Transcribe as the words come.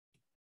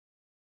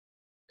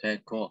Okay,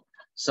 cool.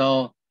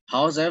 So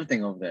how's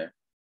everything over there?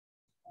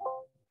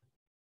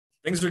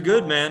 Things are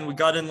good, man. We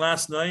got in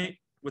last night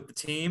with the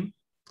team.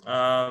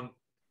 Um,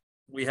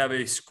 we have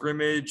a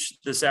scrimmage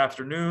this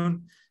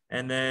afternoon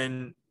and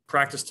then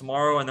practice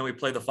tomorrow. And then we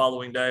play the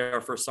following day,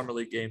 our first summer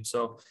league game.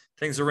 So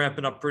things are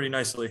ramping up pretty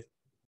nicely.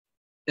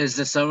 Is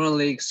the summer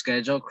league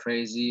schedule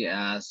crazy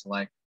as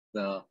like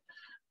the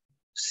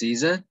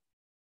season?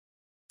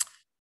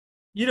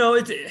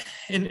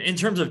 In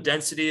terms of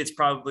density, it's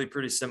probably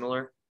pretty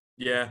similar.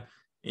 Yeah.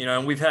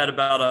 And we've had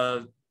about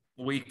a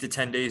week to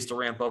 10 days to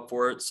ramp up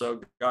for it.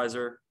 So guys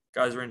are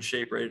in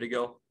shape, ready to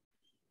go.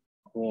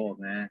 Cool,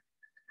 man.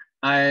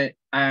 I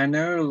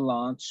know you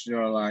launched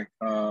your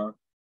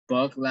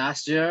book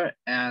last year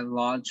and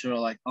launched your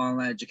like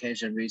online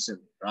education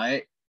recently,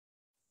 right?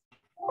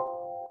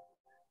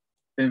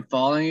 Been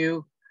following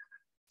you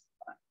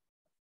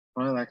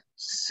probably like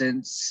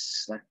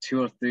since like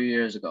 2 or 3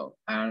 years ago.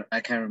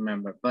 I can't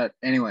remember. But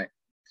anyway,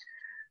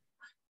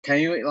 can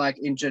you like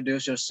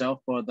introduce yourself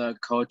for the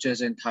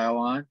coaches in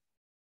Taiwan?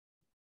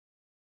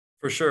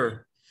 For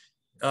sure.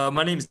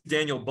 My name is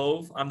Daniel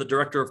Bove. I'm the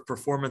Director of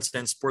Performance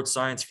and Sports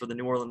Science for the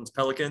New Orleans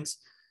Pelicans.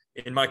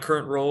 In my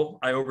current role,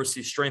 I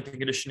oversee strength and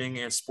conditioning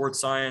and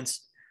sports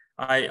science.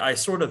 I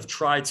sort of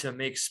try to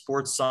make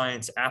sports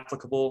science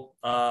applicable.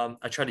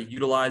 I try to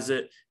utilize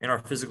it in our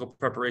physical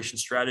preparation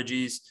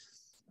strategies.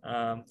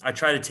 I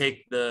try to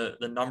take the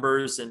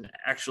numbers and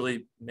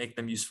actually make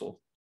them useful.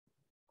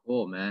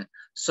 Cool, man.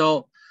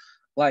 So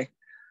like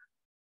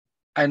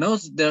I know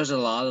there's a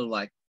lot of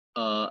like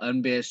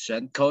NBA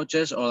strength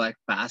coaches or like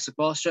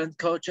basketball strength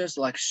coaches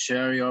like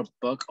share your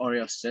book or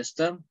your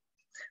system,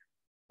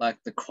 like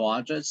the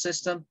quadrant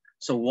system.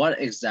 So what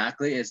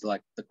exactly is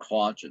like the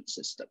quadrant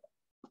system?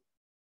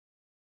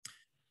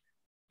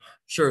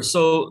 Sure.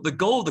 So the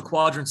goal of the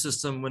quadrant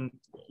system when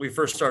I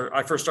first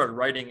started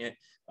writing it,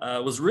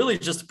 was really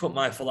just to put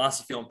my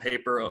philosophy on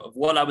paper of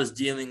what I was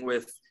dealing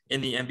with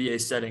in the NBA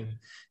setting.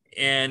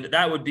 And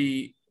that would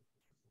be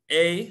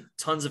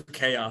tons of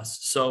chaos.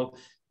 So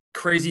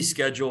crazy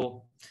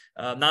schedule,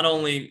 not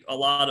only a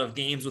lot of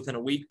games within a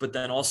week, but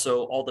then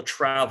also all the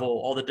travel,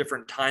 all the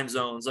different time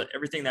zones,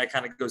 everything that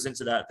kind of goes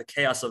into that, the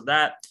chaos of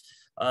that,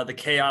 the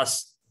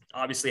chaos,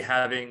 obviously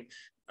having,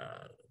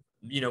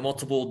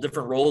 multiple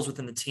different roles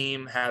within the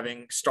team,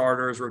 having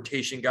starters,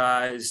 rotation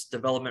guys,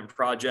 development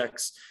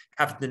projects,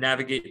 having to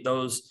navigate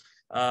those.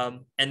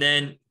 And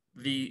then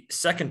the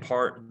second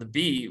part, the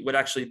B, would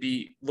actually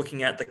be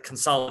looking at the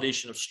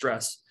consolidation of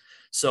stress.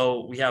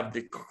 So we have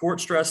the court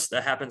stress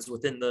that happens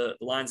within the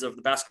lines of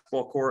the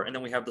basketball court, and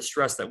then we have the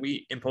stress that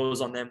we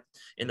impose on them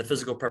in the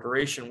physical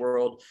preparation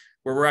world,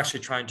 where we're actually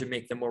trying to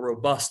make them more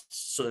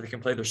robust so that they can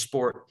play their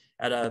sport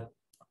at a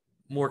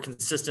more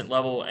consistent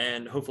level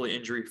and hopefully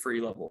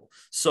injury-free level.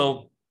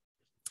 So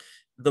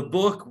the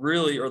book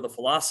really, or the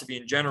philosophy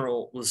in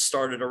general, was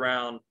started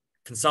around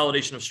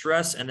consolidation of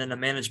stress and then the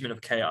management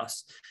of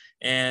chaos.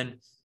 And,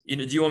 do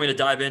you want me to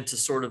dive into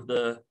sort of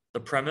the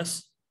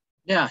premise?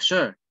 Yeah,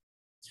 sure.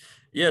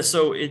 Yeah.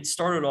 So it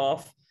started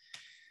off,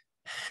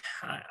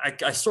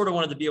 I sort of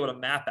wanted to be able to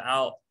map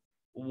out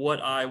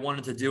what I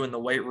wanted to do in the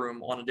weight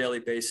room on a daily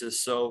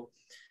basis. So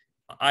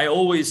I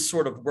always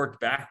sort of worked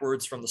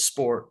backwards from the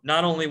sport,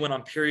 not only when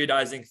I'm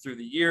periodizing through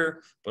the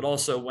year, but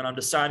also when I'm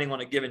deciding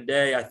on a given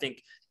day. I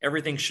think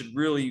everything should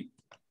really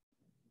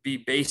be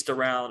based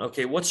around,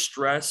 okay, what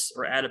stress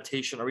or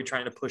adaptation are we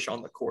trying to push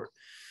on the court?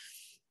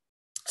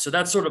 So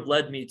that sort of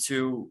led me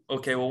to,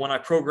 okay, well, when I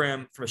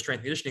program from a strength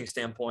and conditioning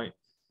standpoint,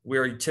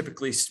 where we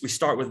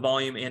start with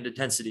volume and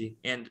intensity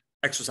and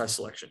exercise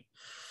selection.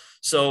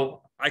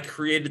 So I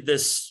created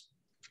this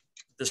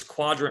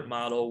quadrant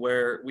model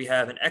where we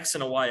have an X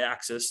and a Y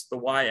axis, the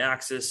Y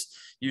axis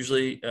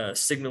usually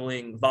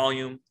signaling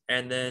volume,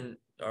 and then,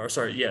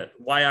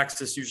 Y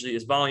axis usually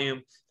is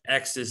volume,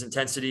 X is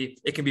intensity.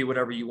 It can be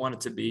whatever you want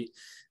it to be.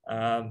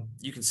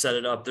 You can set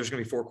it up. There's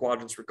going to be 4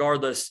 quadrants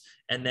regardless.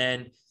 And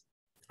then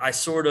I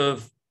sort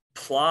of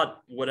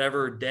plot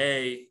whatever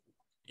day,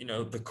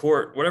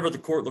 whatever the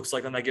court looks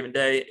like on that given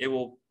day, it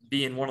will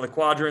be in one of the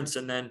quadrants.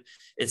 And then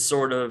it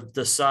sort of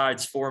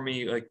decides for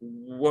me, like,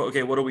 what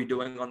are we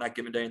doing on that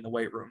given day in the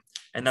weight room?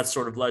 And that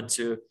sort of led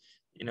to,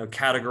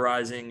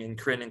 categorizing and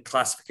creating a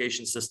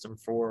classification system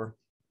for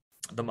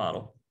the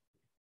model.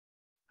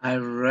 I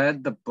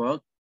read the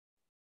book.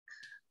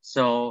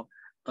 So,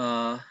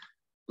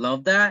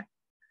 love that.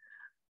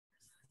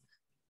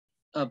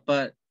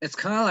 But it's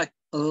kind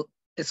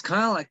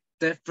of like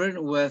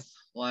different with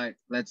like,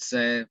 let's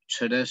say,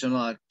 traditional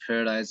like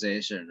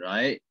periodization,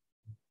 right?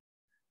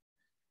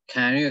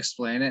 Can you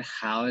explain it?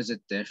 How is it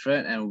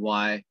different and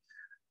why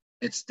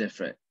it's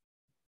different?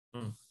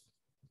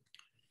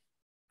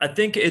 I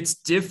think it's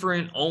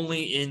different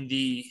only in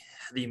the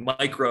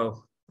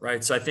micro,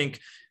 right? So I think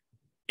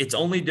it's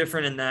only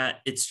different in that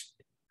it's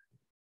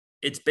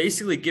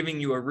basically giving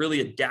you a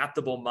really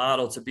adaptable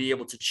model to be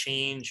able to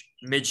change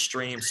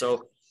midstream.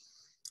 So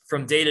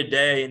from day to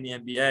day in the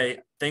NBA,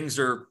 things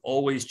are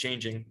always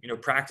changing. You know,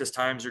 practice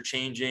times are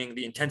changing.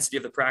 The intensity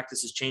of the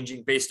practice is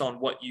changing based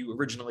on what you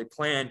originally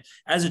planned,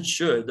 as it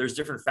should. There's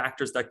different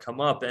factors that come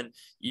up, and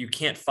you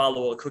can't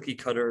follow a cookie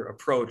cutter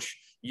approach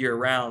year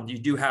round. You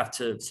do have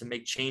to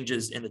make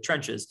changes in the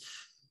trenches.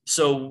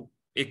 So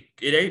it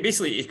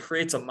basically, it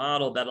creates a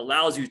model that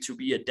allows you to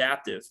be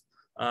adaptive.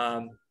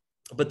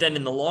 But then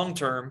in the long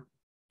term,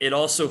 it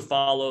also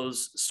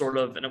follows sort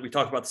of, and we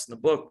talk about this in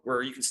the book,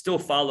 where you can still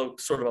follow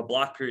sort of a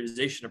block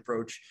periodization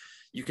approach.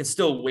 You can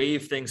still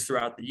wave things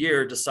throughout the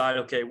year, decide,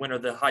 okay, when are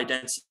the high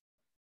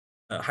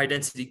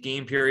density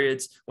game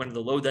periods, when are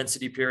the low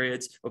density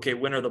periods, okay,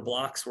 when are the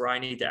blocks where I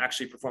need to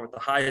actually perform at the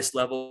highest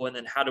level, and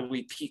then how do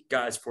we peak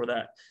guys for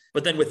that?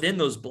 But then within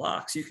those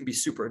blocks, you can be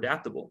super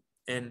adaptable,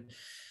 and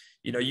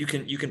you know, you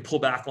can pull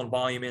back on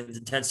volume and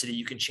intensity,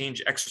 you can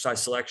change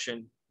exercise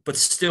selection, but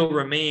still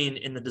remain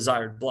in the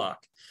desired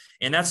block.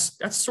 And that's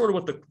sort of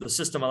what the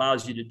system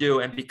allows you to do.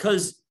 And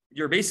because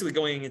you're basically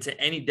going into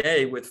any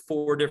day with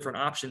 4 different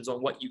options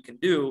on what you can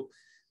do,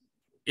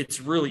 it's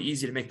really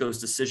easy to make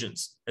those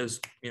decisions, those,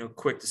 you know,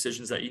 quick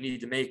decisions that you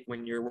need to make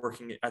when you're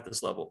working at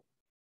this level.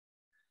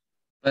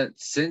 But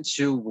since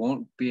you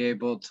won't be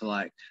able to,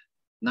 like,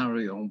 not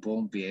really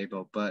won't be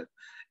able, but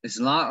it's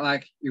not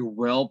like you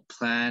will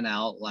plan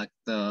out like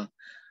the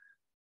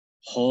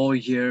whole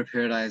year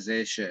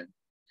periodization.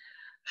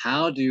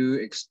 How do you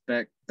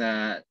expect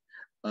that,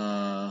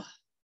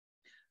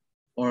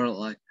 or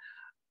like,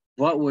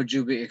 what would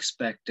you be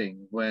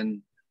expecting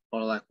when,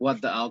 or like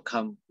what the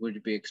outcome would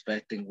you be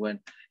expecting when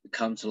it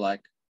comes to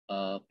like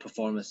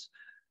performance?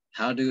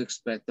 How do you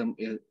expect them?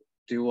 Do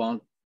you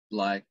want,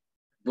 like,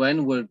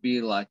 when would be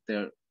like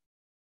they're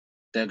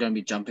going to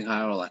be jumping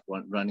higher or like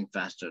running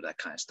faster, that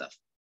kind of stuff?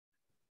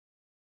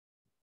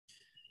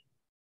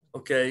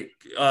 Okay.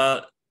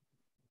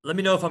 Let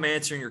me know if I'm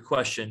answering your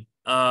question.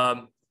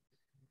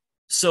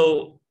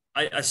 So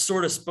I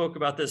sort of spoke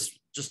about this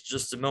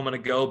just a moment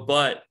ago,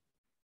 but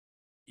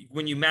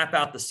when you map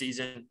out the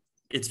season,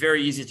 it's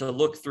very easy to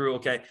look through,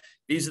 okay,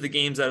 these are the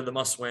games that are the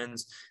must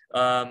wins.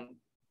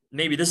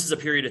 Maybe this is a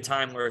period of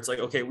time where it's like,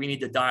 okay, we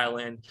need to dial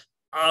in.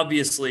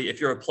 Obviously,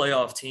 if you're a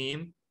playoff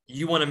team,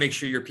 you want to make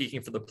sure you're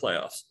peaking for the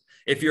playoffs.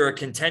 If you're a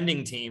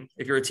contending team,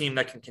 if you're a team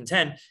that can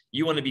contend,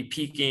 you want to be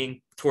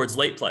peaking towards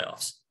late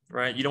playoffs,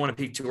 right? You don't want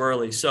to peak too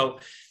early. So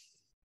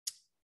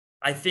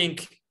I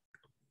think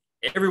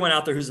everyone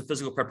out there who's a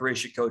physical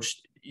preparation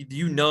coach,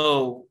 you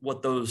know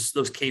what those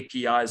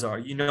KPIs are.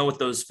 You know what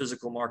those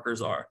physical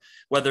markers are,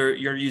 whether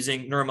you're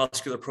using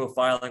neuromuscular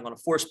profiling on a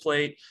force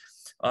plate,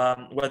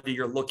 whether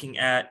you're looking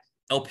at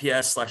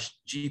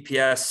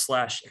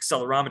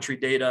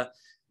LPS/GPS/accelerometry data,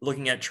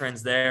 looking at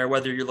trends there,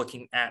 whether you're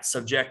looking at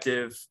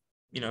subjective,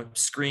 you know,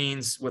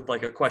 screens with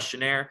like a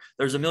questionnaire.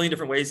 There's a million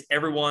different ways.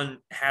 Everyone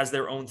has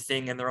their own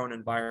thing in their own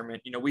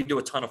environment. You know, we do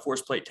a ton of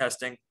force plate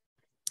testing,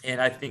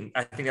 and I think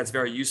that's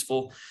very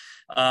useful.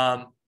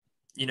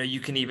 You know, you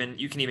can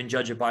even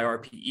judge it by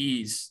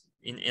RPEs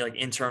in like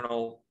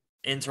internal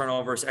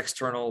versus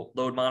external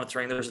load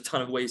monitoring. There's a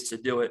ton of ways to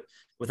do it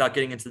without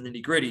getting into the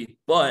nitty gritty,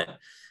 but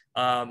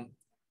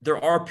there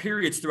are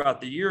periods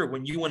throughout the year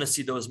when you want to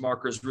see those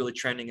markers really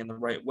trending in the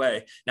right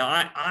way. Now,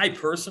 I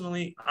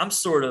personally, I'm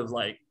sort of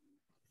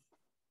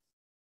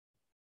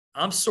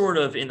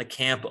in the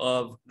camp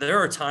of, there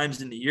are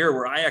times in the year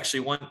where I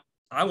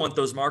want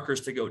those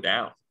markers to go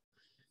down.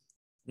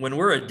 When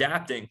we're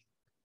adapting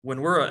and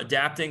we're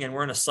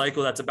in a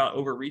cycle that's about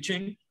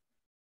overreaching,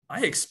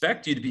 I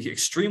expect you to be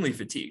extremely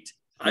fatigued.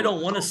 I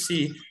don't want to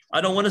see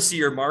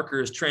your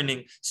markers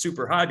trending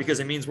super high, because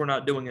it means we're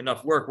not doing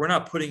enough work. We're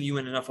not putting you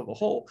in enough of a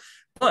hole.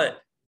 But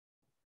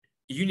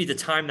you need to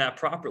time that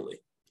properly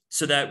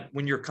so that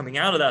when you're coming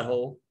out of that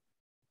hole,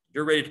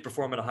 you're ready to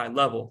perform at a high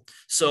level.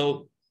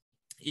 So,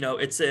 you know,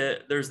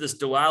 there's this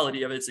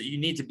duality of it. So you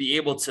need to be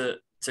able to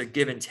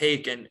give and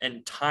take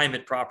and time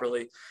it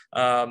properly.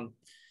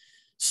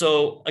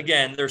 So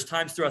again, there's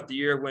times throughout the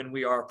year when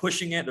we are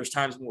pushing it. There's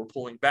times when we're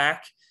pulling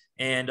back,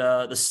 and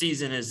the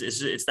season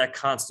it's that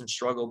constant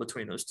struggle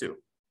between those two.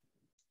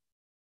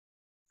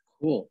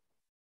 Cool.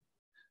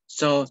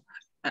 So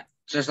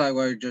just like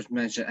what you just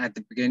mentioned, at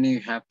the beginning, you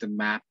have to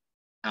map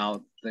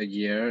out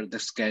the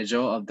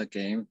schedule of the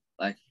game.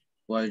 Like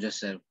what you just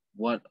said,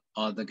 what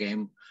are the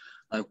game,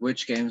 like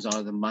which games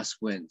are the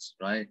must wins,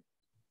 right?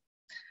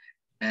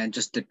 And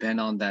just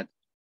depend on that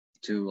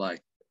to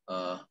like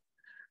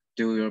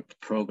do your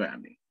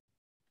programming.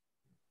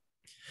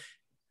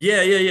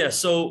 Yeah.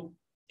 So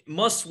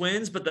must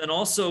wins, but then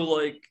also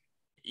like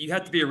you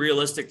have to be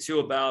realistic too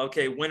about,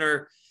 okay, when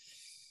are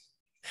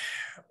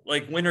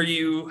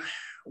you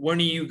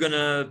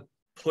gonna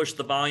push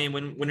the volume?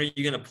 When are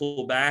you gonna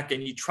pull back?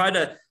 And you try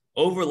to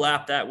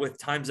overlap that with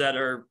times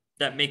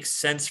that makes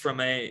sense from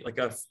a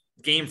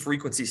game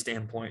frequency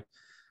standpoint.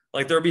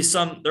 Like there'll be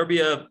some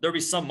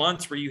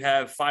months where you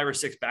have 5 or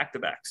 6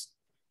 back-to-backs,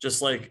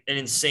 just like an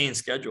insane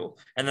schedule.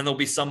 And then there'll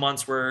be some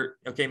months where,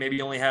 okay, maybe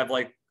you only have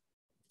like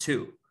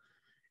 2.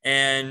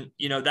 And,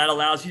 that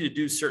allows you to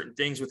do certain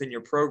things within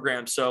your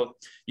program. So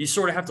you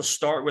sort of have to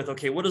start with,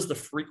 okay, what does the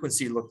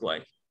frequency look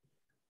like?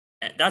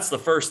 And that's the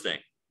first thing.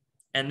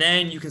 And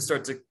then you can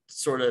start to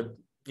sort of,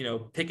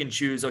 pick and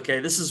choose. Okay,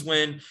 this is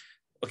when,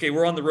 okay,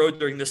 we're on the road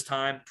during this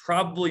time.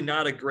 Probably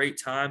not a great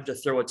time to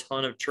throw a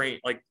ton of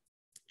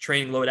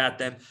training load at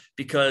them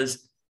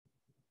because,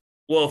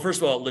 well,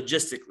 first of all,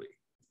 logistically,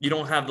 you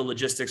don't have the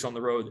logistics on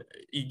the road.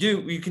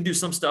 You can do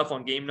some stuff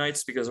on game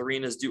nights because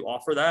arenas do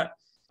offer that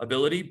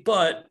ability,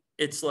 but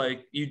it's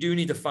like you do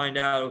need to find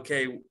out,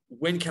 okay,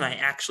 when can I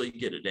actually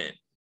get it in?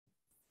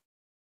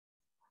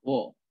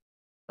 Cool.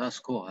 That's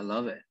cool. I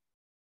love it.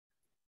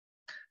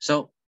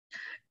 So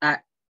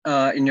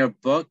in your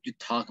book, you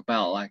talk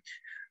about like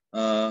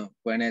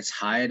when it's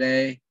high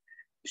day,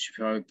 you should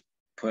probably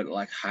put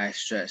like high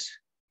stress,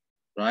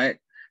 right?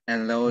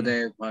 And low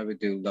day, probably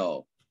do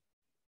low,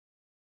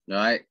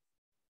 right?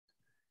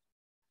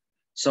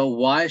 So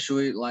why should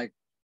we like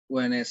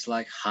when it's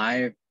like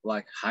high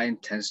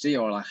intensity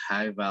or like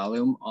high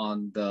volume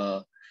on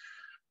the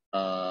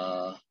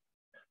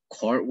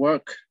court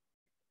work,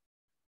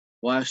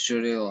 why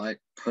should you like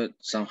put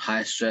some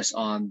high stress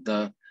on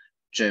the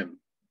gym?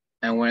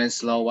 And when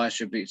it's low, why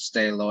should we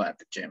stay low at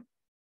the gym?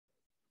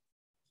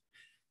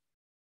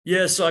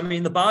 Yeah, so I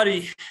mean the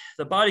body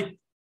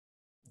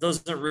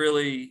doesn't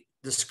really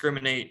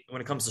discriminate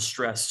when it comes to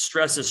stress.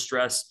 Stress is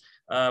stress,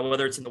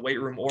 whether it's in the weight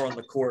room or on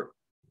the court.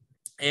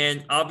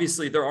 And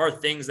obviously there are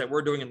things that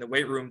we're doing in the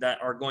weight room that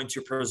are going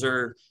to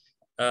preserve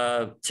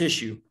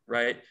tissue,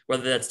 right?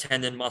 Whether that's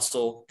tendon,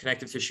 muscle,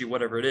 connective tissue,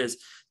 whatever it is.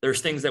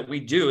 There's things that we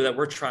do that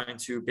we're trying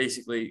to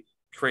basically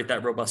create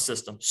that robust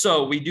system.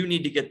 So we do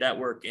need to get that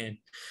work in.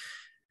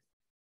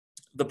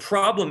 The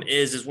problem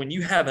is when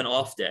you have an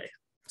off day.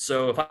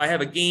 So if I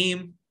have a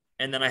game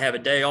and then I have a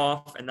day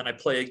off and then I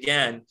play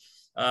again,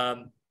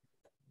 a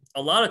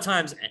lot of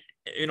times,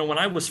 when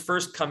I was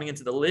first coming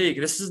into the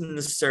league, this isn't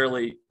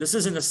necessarily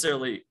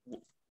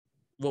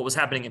what was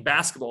happening in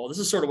basketball. This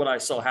is sort of what I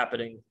saw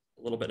happening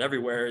a little bit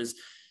everywhere, is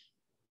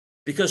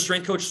because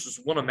strength coaches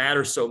want to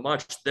matter so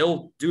much,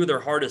 they'll do their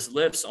hardest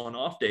lifts on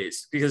off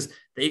days because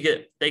they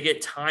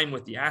get time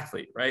with the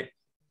athlete, right?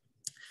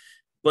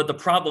 But the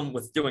problem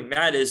with doing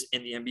that is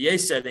in the NBA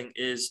setting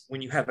is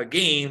when you have a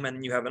game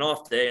and you have an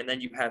off day and then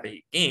you have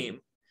a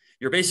game,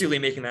 you're basically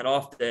making that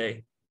off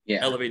day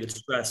elevated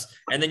stress.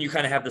 And then you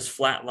kind of have this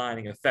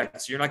flatlining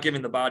effect. So you're not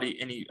giving the body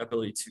any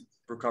ability to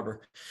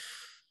recover.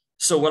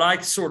 So what I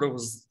sort of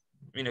was,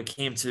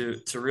 came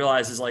to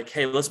realize is like,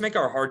 hey, let's make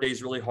our hard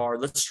days really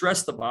hard. Let's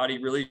stress the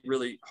body really,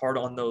 really hard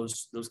on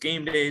those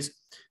game days.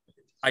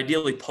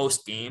 Ideally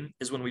post game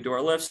is when we do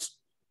our lifts.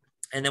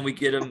 And then we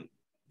give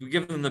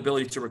them the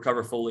ability to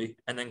recover fully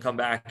and then come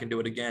back and do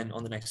it again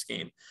on the next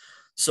game.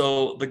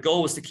 So the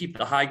goal was to keep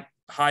the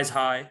highs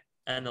high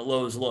and the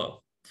lows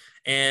low.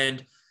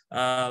 And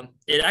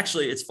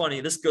it's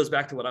funny. This goes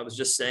back to what I was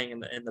just saying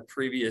in the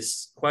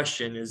previous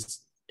question is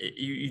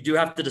you do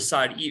have to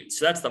decide.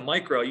 So that's the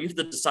micro. You have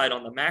to decide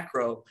on the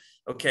macro.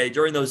 Okay.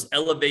 During those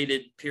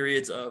elevated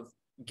periods of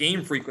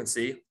game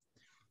frequency,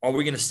 are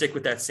we going to stick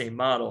with that same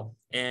model?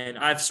 And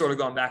I've sort of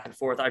gone back and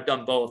forth. I've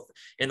done both.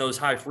 In those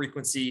high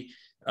frequency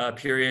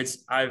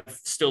periods, I've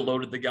still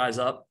loaded the guys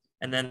up.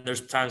 And then there's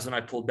times when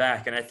I pulled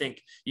back. And I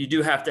think you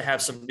do have to have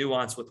some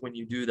nuance with when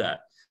you do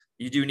that.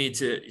 You do need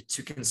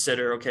to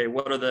consider, okay,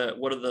 what are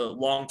the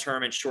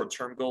long-term and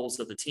short-term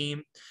goals of the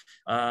team?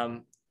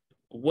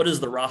 What is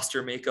the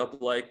roster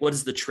makeup like? What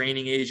is the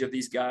training age of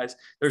these guys?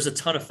 There's a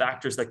ton of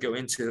factors that go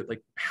into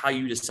like how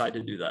you decide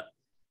to do that.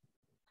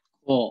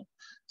 Cool.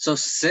 So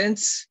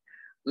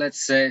let's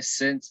say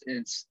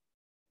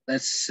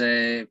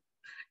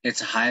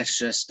it's a high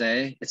stress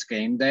day, it's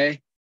game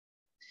day.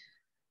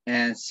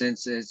 And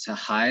since it's a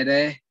high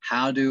day,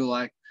 how do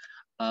you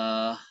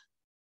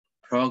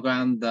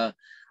program the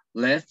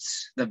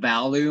lifts, the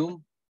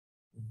volume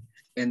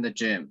in the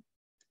gym?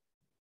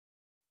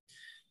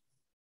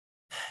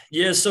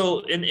 Yeah,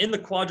 so in the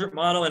quadrant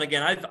model, and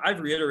again, I've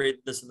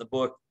reiterated this in the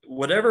book,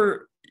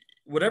 whatever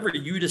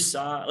you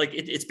decide, like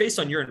it's based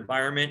on your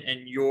environment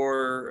and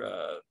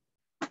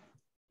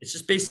it's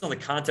just based on the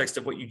context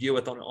of what you deal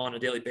with on a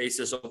daily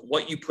basis, of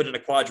what you put in a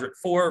quadrant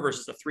 4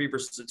 versus a 3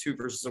 versus a 2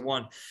 versus a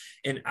 1.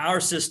 In our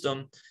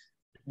system,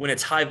 when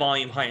it's high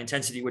volume, high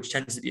intensity, which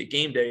tends to be a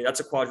game day, that's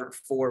a quadrant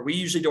 4. We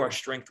usually do our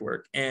strength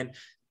work, and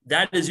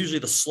that is usually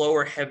the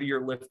slower, heavier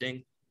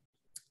lifting.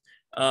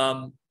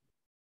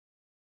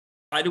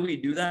 Why do we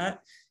do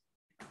that?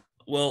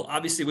 Well,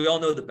 obviously, we all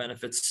know the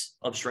benefits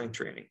of strength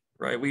training,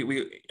 right?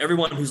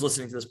 Everyone who's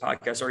listening to this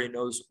podcast already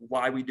knows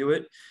why we do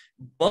it.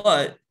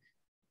 But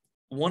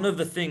one of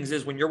the things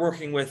is when you're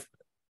working with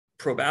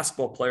pro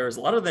basketball players,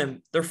 a lot of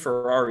them, they're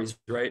Ferraris,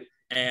 right?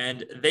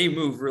 And they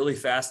move really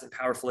fast and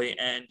powerfully.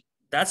 And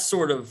that's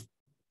sort of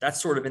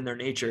in their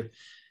nature.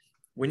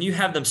 When you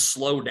have them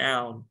slow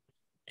down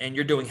and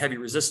you're doing heavy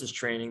resistance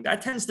training,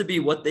 that tends to be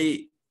what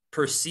they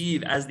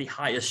perceive as the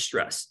highest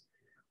stress.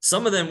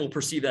 Some of them will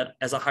perceive that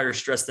as a higher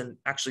stress than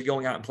actually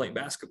going out and playing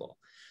basketball.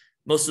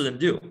 Most of them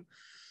do.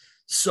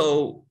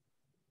 So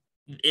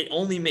it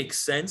only makes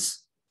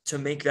sense to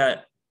make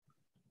that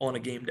on a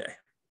game day,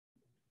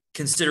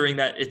 considering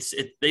that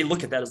they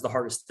look at that as the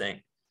hardest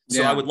thing.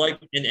 So I would like,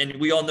 and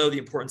we all know the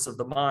importance of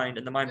the mind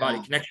and the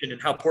mind-body connection,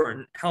 and how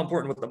important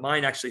what the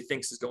mind actually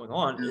thinks is going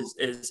on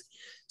is.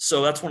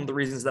 So that's one of the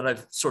reasons that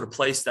I've sort of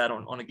placed that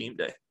on a game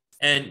day,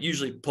 and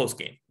usually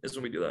post-game is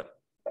when we do that.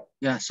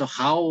 Yeah. So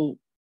how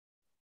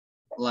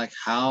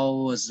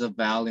is the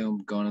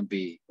volume going to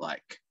be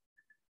like?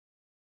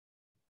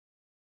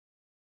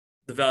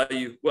 The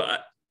value?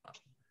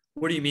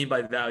 What do you mean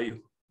by value?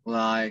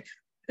 Like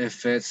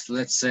if it's,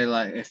 let's say,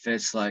 like if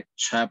it's like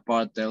trap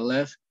bar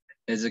deadlift,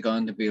 is it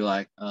going to be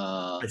like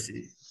I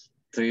see.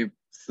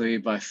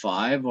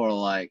 3x5 or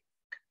like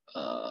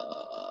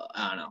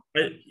I don't know.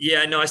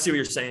 Yeah, no, I see what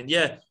you're saying.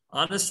 Yeah,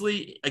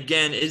 honestly,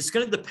 again, it's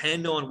going to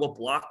depend on what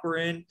block we're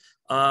in.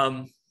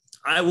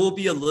 I will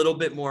be a little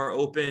bit more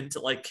open to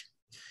like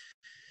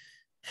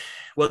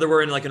whether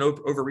we're in like an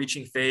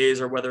overreaching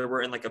phase or whether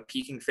we're in like a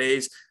peaking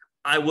phase.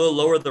 I will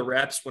lower the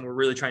reps when we're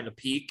really trying to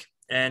peak,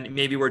 and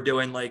maybe we're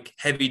doing like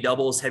heavy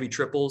doubles, heavy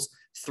triples,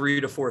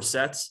 3 to 4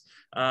 sets.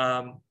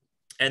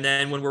 And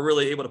then when we're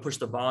really able to push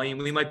the volume,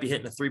 we might be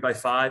hitting a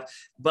 3x5,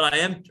 but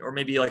or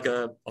maybe like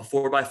a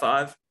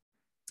 4x5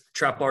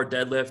 trap bar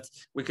deadlift.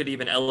 We could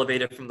even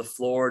elevate it from the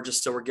floor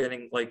just so we're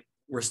getting like,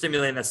 we're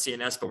stimulating that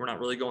CNS, but we're not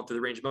really going through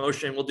the range of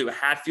motion. We'll do a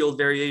Hatfield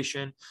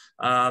variation.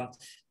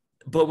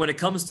 But when it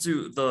comes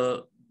to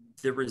the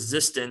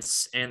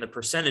resistance and the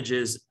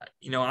percentages,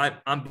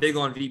 I'm big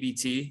on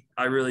VBT.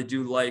 I really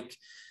do like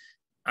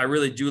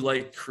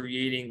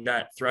creating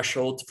that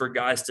threshold for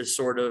guys to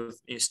sort of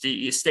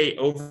stay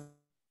over.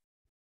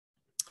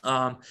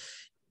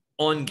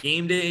 On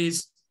game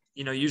days,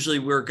 usually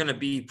we're going to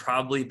be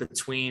probably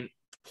between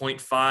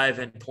 0.5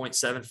 and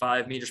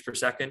 0.75 meters per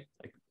second,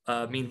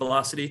 like mean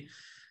velocity.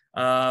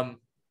 And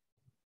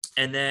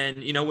then,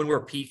 when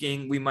we're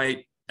peaking, we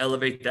might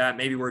elevate that.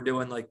 Maybe we're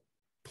doing like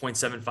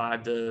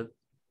 0.75 to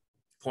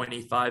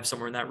 0.85,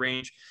 somewhere in that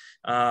range.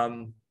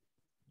 And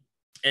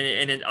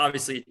it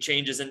obviously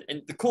changes. And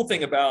the cool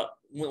thing about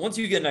once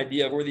you get an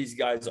idea of where these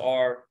guys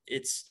are,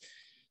 it's,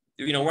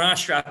 we're not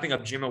strapping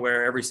up gym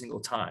aware every single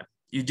time.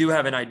 You do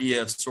have an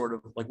idea of sort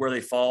of like where they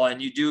fall, and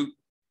you do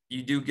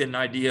get an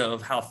idea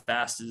of how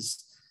fast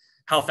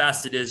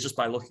it is just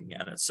by looking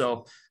at it.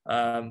 So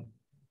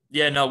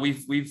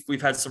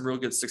we've had some real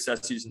good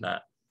success using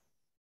that.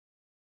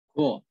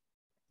 Cool.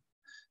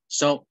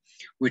 So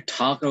we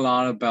talk a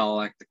lot about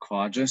like the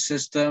quadrant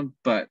system,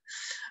 but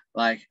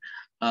like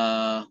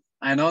I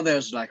know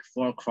there's like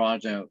 4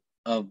 quadrant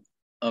of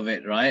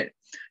it, right?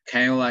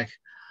 Can you like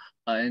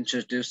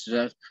introduce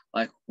that,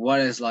 like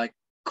what is like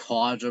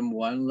quadrant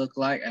 1 look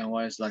like, and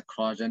what is like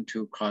quadrant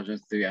 2,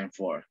 quadrant 3, and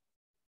 4?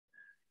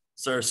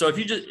 So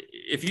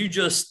if you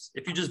just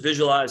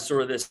visualize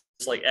sort of this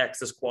like X,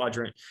 this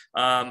quadrant,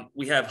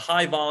 we have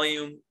high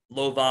volume,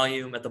 low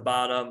volume at the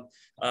bottom.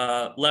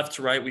 Left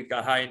to right, we've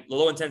got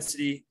low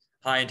intensity,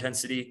 high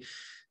intensity.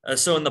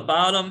 So in the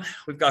bottom,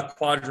 we've got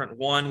quadrant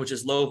 1, which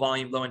is low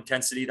volume, low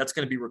intensity. That's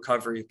going to be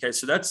recovery. Okay.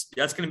 So that's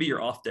going to be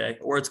your off day,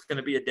 or it's going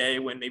to be a day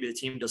when maybe the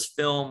team does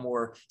film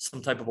or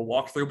some type of a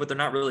walkthrough, but they're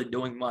not really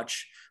doing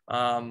much.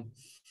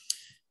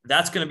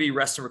 That's going to be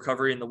rest and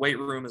recovery in the weight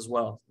room as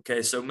well.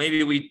 Okay. So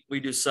maybe we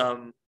do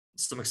some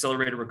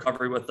accelerated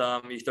recovery with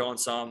them. You throw in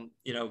some,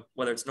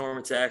 whether it's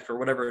Normatec or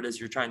whatever it is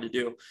you're trying to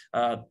do,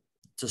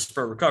 to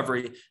spur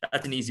recovery.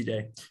 That's an easy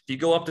day. If you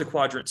go up to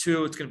quadrant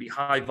 2, it's going to be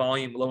high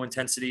volume, low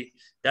intensity.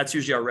 That's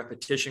usually our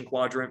repetition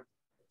quadrant.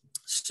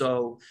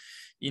 So,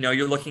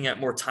 you're looking at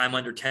more time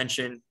under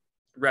tension,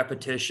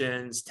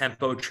 repetitions,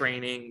 tempo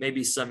training,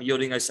 maybe some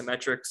yielding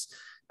isometrics.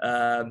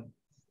 And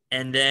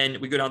then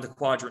we go down to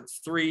quadrant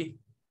 3,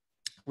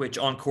 which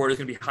on court is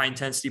going to be high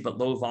intensity, but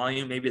low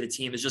volume. Maybe the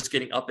team is just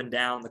getting up and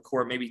down the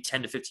court, maybe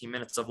 10 to 15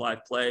 minutes of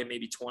live play,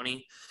 maybe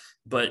 20,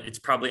 but it's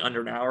probably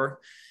under an hour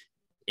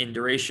in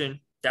duration.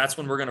 That's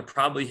when we're going to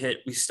probably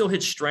we still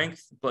hit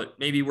strength, but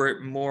maybe we're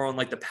more on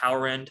like the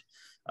power end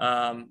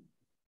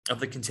of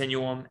the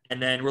continuum.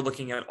 And then we're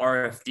looking at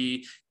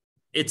RFD.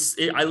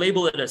 I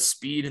label it as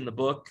speed in the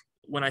book.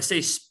 When I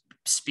say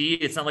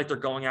speed, it's not like they're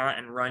going out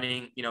and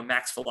running,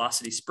 max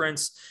velocity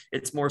sprints.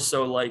 It's more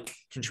so like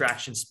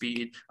contraction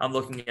speed. I'm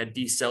looking at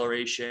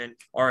deceleration,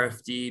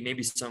 RFD,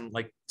 maybe some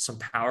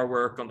power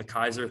work on the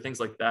Kaiser,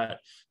 things like that.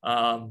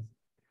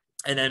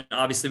 And then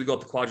obviously we go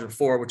up to quadrant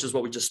 4, which is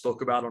what we just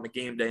spoke about on a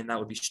game day, and that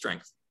would be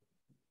strength.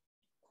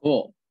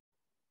 Cool.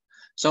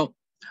 So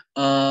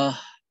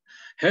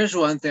here's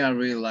one thing I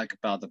really like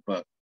about the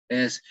book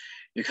is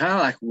you kind of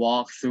like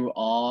walk through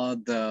all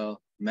the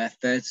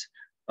methods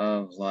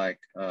of like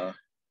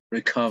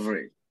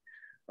recovery,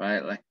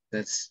 right? Like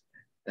that's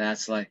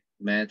like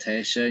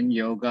meditation,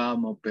 yoga,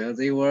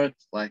 mobility work,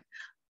 like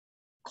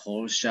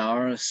cold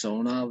shower,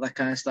 sauna, that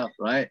kind of stuff,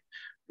 right?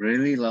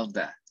 Really love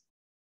that.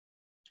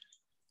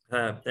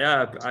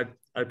 I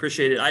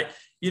appreciate it.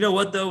 You know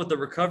what though, with the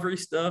recovery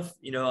stuff,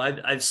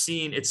 I've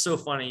seen, it's so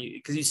funny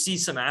because you see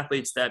some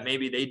athletes that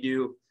maybe they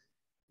do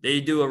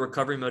a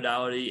recovery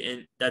modality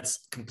and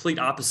that's complete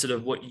opposite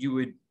of what you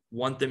would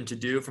want them to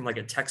do from like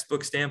a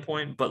textbook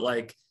standpoint. But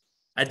like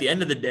at the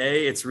end of the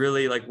day, it's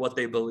really like what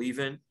they believe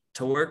in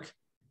to work.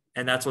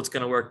 And that's what's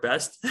going to work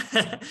best.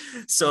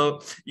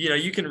 So,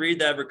 you can read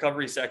that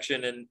recovery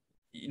section and,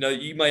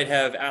 you might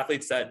have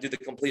athletes that do the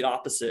complete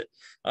opposite.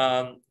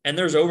 And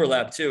there's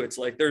overlap too. It's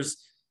like there's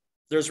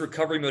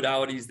recovery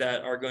modalities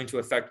that are going to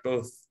affect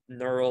both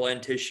neural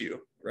and tissue,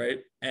 right?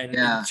 And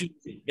Yeah.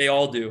 they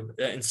all do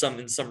in some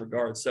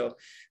regards. So,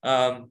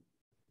 yeah,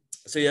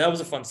 that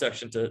was a fun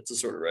section to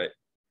sort of write.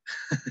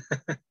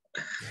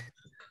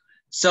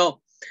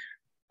 So,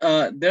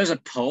 there's a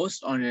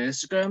post on your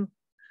Instagram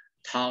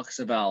talks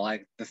about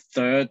like the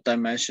third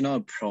dimensional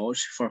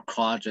approach for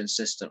quadrant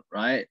system,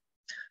 right?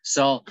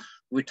 So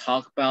we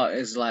talk about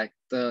is like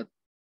the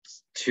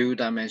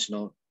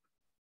two-dimensional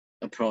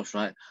approach,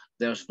 right?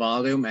 There's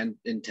volume and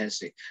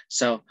intensity.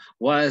 So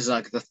what is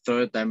like the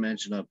third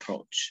dimensional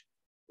approach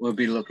will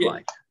be look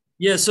like?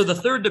 Yeah. So the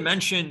third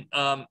dimension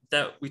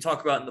that we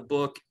talk about in the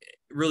book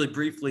really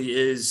briefly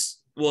is,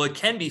 well, it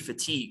can be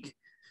fatigue.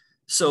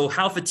 So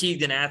how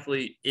fatigued an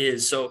athlete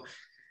is. So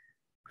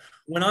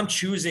when I'm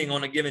choosing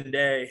on a given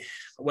day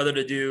whether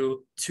to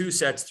do 2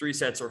 sets, 3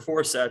 sets, or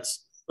 4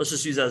 sets, let's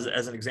just use as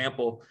an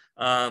example.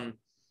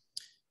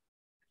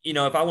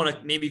 If I want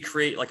to maybe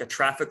create like a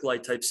traffic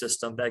light type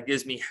system that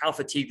gives me how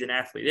fatigued an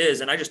athlete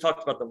is, and I just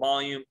talked about the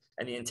volume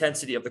and the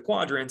intensity of the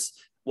quadrants,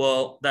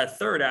 well, that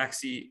third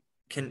axis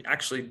can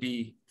actually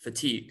be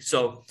fatigue.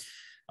 So,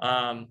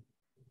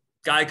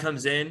 guy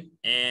comes in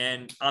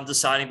and I'm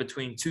deciding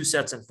between 2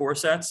 sets and 4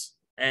 sets,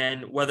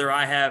 and whether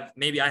I have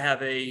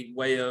a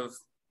way of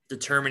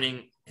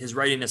determining his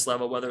readiness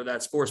level, whether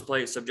that's force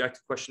play,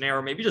 subjective questionnaire,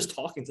 or maybe just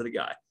talking to the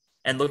guy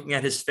and looking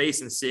at his face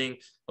and seeing,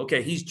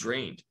 okay, he's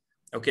drained.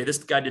 Okay, this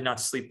guy did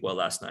not sleep well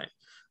last night.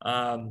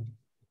 And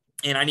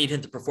I need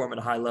him to perform at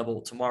a high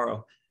level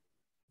tomorrow.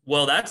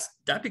 Well, that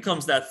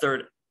becomes that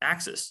third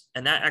axis.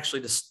 And that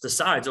actually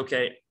decides,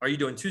 okay, are you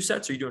doing 2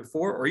 sets? Are you doing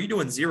 4? Or are you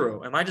doing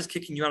 0? Am I just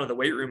kicking you out of the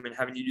weight room and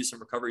having you do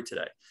some recovery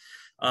today?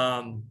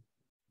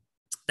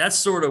 That's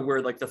sort of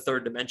where like the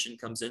third dimension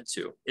comes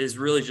into, is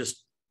really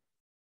just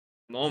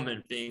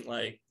moment being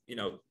like,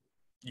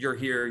 you're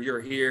here,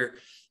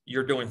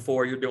 you're doing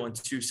 4, you're doing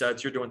 2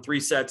 sets, you're doing 3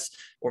 sets,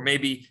 or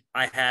maybe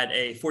I had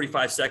a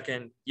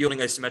 45-second yielding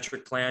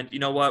isometric plan. You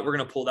know what? We're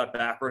going to pull that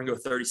back. We're going to go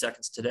 30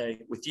 seconds today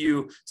with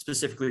you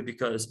specifically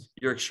because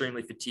you're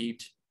extremely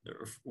fatigued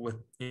with,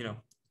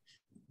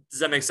 does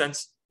that make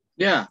sense?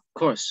 Yeah, of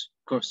course.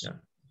 Yeah.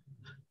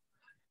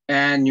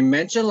 And you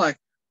mentioned like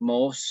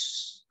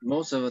most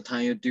of the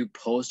time you do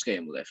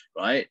post-game lift,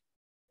 right?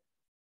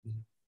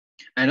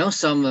 I know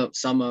some of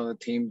the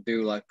teams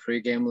do like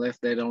pre-game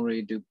lift. They don't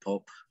really do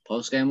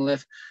post-game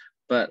lift,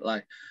 but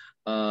like,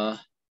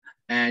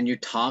 and you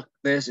talk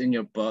this in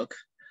your book.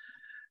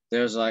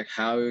 There's like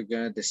how you're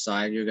gonna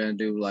decide you're gonna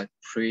do like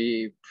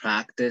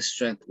pre-practice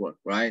strength work,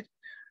 right?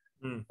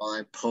 Or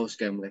like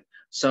post-game lift.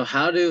 So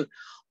how do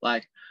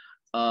like,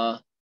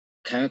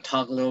 can you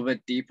talk a little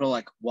bit deeper?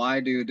 Like, why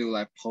do you do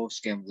like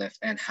post-game lift,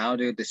 and how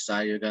do you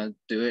decide you're gonna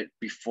do it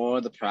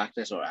before the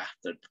practice or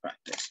after the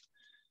practice?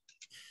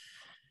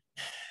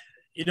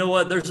 You know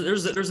what?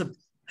 There's a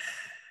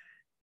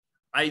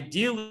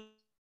ideally,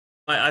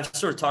 I've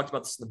sort of talked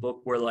about this in the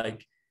book, where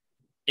like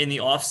in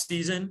the off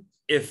season,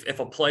 if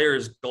a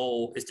player's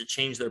goal is to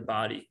change their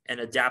body and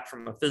adapt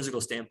from a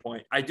physical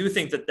standpoint, I do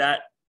think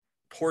that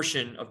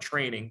portion of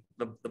training,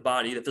 the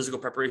body, the physical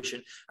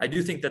preparation, I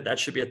do think that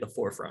should be at the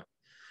forefront.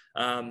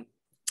 I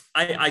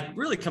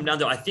really come down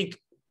to, I think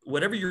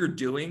whatever you're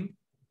doing,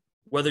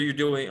 whatever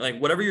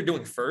you're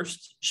doing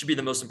first should be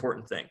the most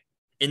important thing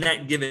in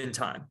that given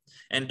time.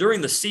 And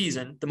during the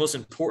season, the most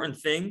important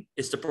thing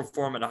is to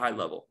perform at a high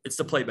level. It's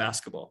to play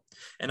basketball.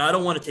 And I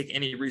don't want to take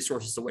any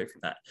resources away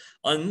from that,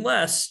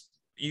 unless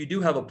you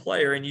do have a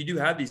player, and you do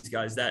have these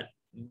guys that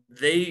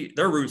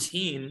their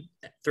routine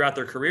throughout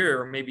their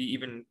career, or maybe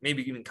even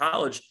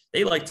college,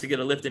 they like to get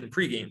a lift in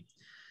pregame.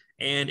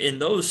 And in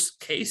those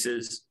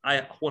cases,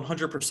 I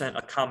 100%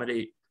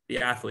 accommodate the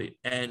athlete.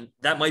 And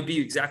that might be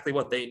exactly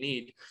what they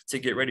need to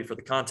get ready for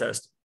the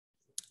contest.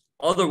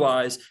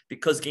 Otherwise,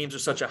 because games are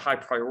such a high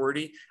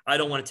priority, I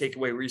don't want to take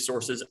away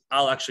resources.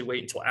 I'll actually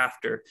wait until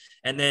after.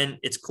 And then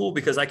it's cool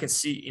because I can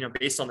see,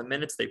 based on the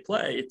minutes they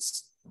play,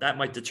 that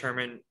might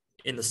determine,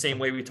 in the same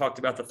way we talked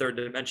about the third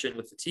dimension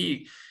with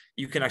fatigue,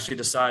 you can actually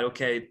decide,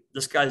 okay,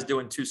 this guy's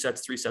doing 2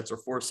 sets, 3 sets, or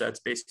 4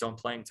 sets based on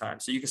playing time.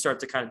 So you can start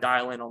to kind of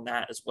dial in on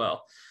that as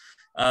well.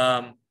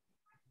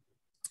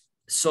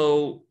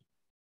 So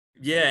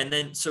yeah. And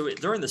then, so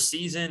during the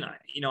season,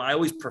 I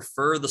always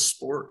prefer the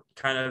sport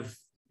kind of,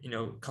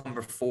 come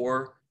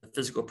before the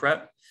physical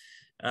prep.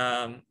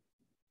 And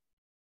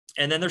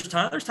then there's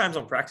times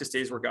on practice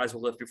days where guys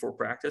will lift before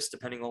practice,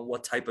 depending on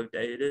what type of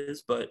day it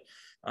is. But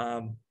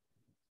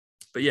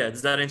yeah,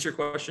 does that answer your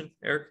question,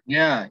 Eric?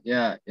 Yeah.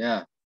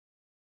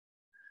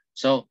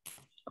 So,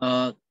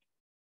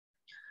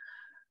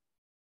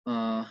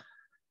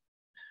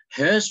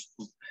 here's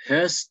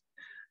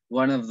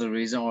one of the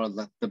reasons, or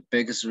like the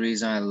biggest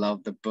reason I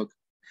love the book,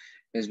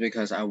 is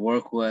because I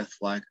work with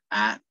like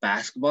at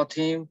basketball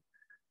team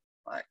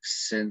like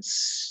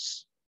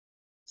since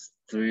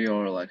 3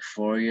 or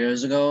 4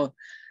 years ago.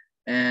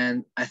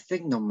 And I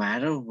think no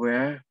matter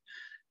where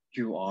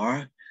you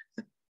are,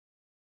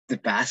 the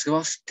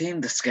basketball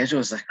team, the schedule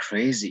is like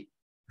crazy.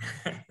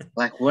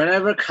 Like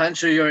whatever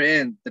country you're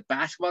in, the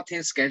basketball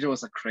team schedule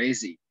is like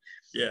crazy.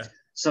 Yeah.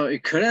 So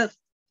it couldn't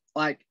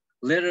like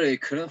literally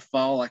couldn't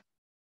follow like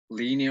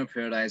linear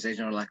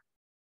periodization or like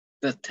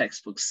the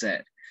textbook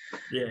said.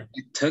 Yeah.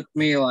 It took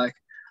me like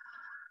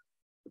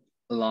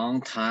a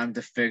long time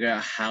to figure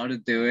out how to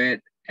do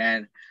it.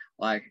 And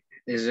like,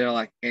 is there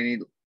like any,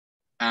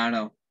 I don't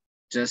know,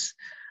 just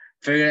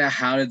figure out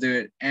how to do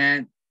it.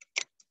 And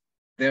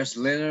there's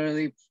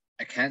literally,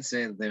 I can't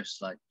say there's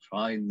like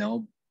probably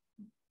no,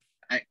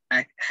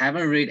 I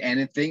haven't read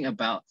anything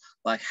about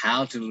like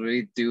how to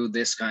really do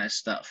this kind of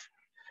stuff.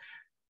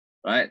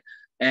 Right.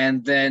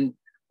 And then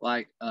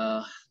like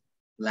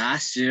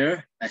last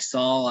year I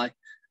saw like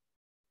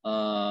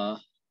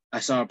I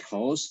saw a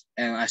post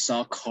and I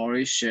saw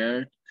Corey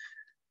share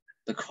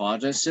the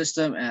quadrant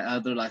system and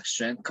other like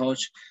strength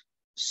coach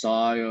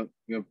saw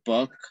your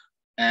book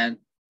and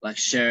like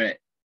share it.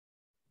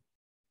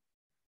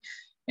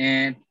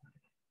 And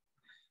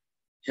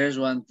here's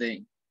one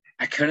thing.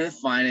 I couldn't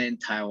find it in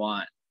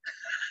Taiwan.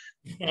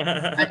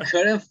 I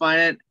couldn't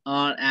find it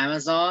on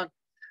Amazon.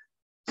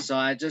 So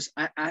I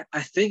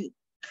think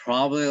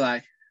probably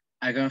like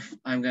I'm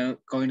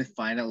going to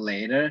find it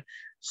later.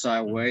 So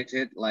I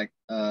waited like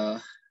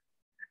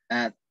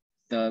at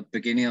the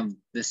beginning of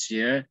this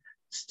year,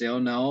 still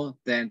no.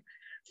 Then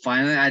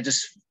finally I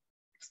just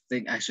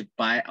think I should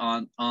buy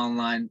on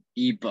online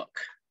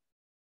ebook.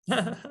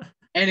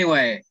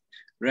 Anyway,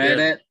 read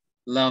Yeah. it,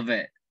 love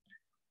it.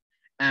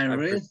 And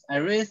I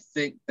really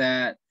think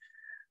that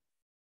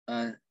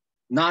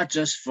not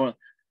just for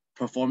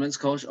performance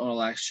coach or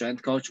like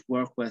strength coach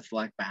work with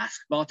like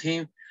basketball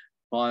team,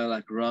 probably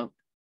like rugby,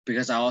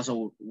 because I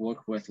also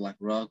work with like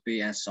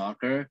rugby and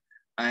soccer.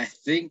 I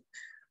think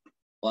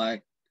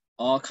like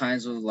all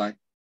kinds of like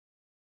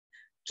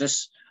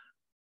just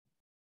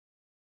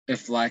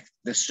if like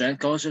the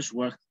strength coaches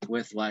work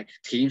with like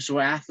teams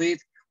or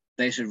athletes,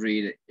 they should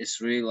read it. It's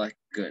really like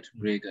good,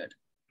 really good.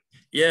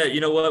 Yeah,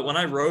 you know what? When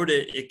I wrote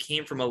it, it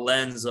came from a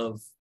lens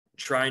of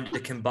trying to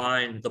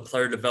combine the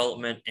player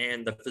development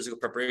and the physical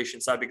preparation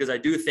side, because I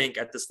do think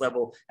at this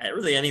level, at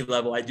really any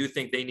level, I do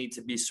think they need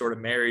to be sort of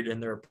married in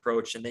their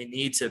approach and they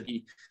need to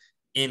be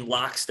in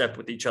lockstep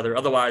with each other.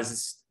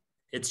 Otherwise,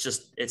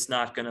 it's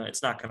not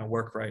gonna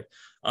work right.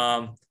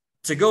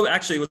 To go,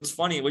 actually, what's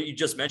funny, what you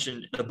just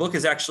mentioned, the book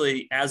is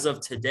actually, as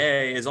of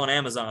today, is on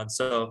Amazon.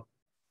 So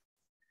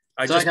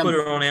I just put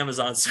it on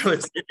Amazon, so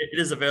it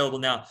is available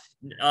now.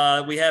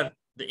 We have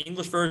the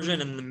English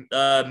version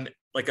and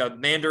like a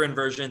Mandarin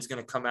version is going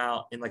to come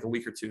out in like a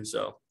week or two.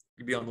 So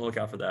you'll be on the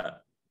lookout for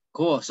that.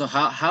 Cool. So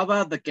how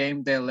about the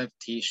Game Day Live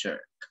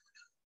T-shirt?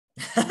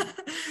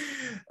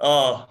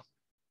 Oh,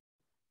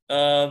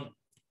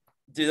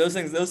 dude, those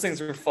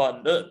things are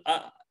fun.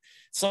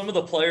 Some of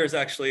the players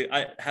actually,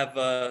 I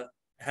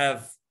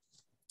have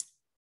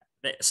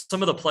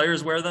some of the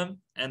players wear them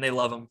and they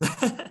love them.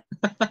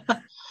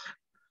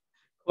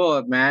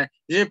 Cool, man.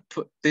 Did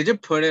you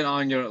put it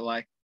on your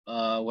like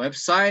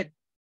website?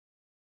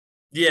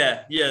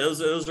 Yeah,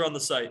 those are on the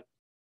site.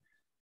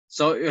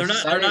 So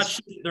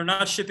they're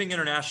not shipping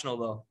international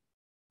though.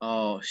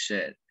 Oh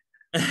shit.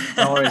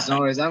 No worries, no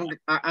worries.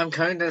 I'm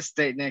coming to the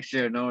state next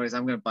year. No worries,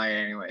 I'm gonna buy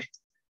it anyway.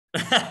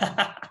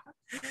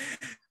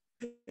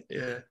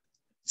 Yeah.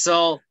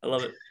 So I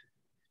love it.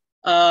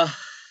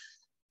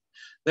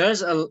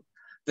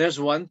 There's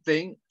one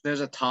thing,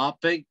 there's a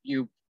topic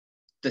you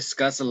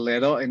discuss a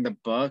little in the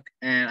book,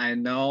 and I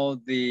know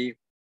the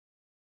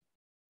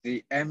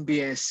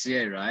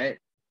NBACA, right?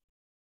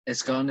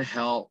 It's going to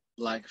help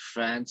like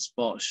France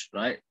sports,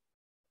 right?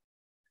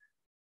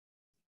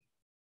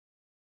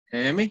 Can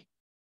you hear me?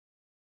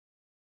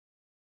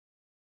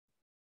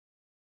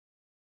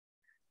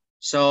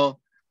 So,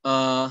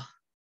 what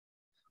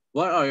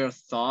are your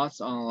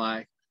thoughts on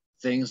like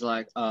things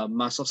like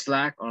muscle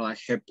slack or like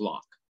hip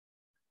block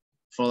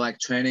for like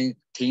training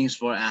team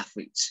sport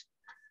athletes?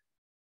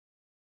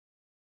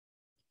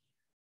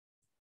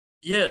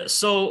 Yeah.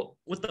 So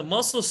with the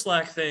muscle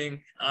slack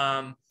thing,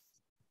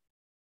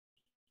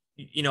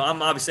 you know, I'm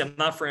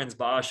not Franz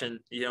Bosch, and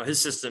you know his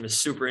system is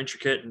super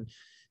intricate, and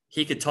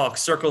he could talk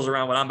circles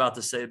around what I'm about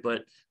to say.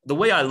 But the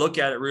way I look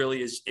at it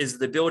really is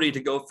the ability to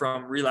go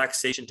from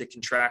relaxation to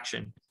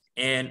contraction,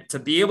 and to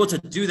be able to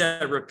do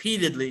that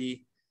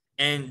repeatedly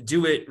and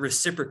do it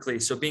reciprocally.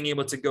 So being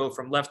able to go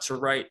from left to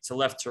right,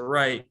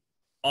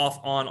 off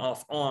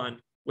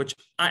on, which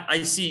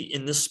I see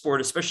in this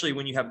sport, especially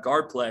when you have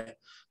guard play.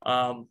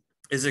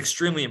 Is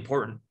extremely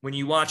important. When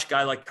you watch a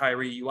guy like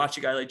Kyrie, you watch a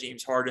guy like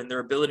James Harden, their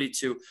ability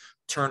to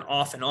turn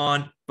off and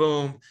on,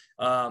 boom,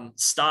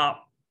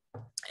 stop,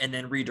 and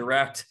then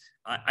redirect.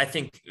 I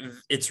think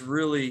it's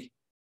really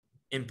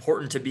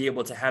important to be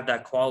able to have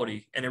that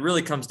quality. And it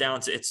really comes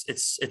down to it's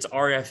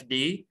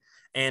RFD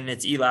and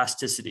it's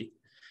elasticity.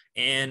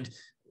 And,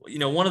 you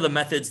know, one of the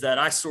methods that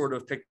I sort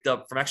of picked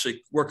up from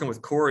actually working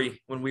with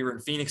Corey when we were in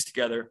Phoenix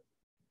together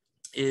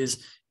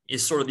is,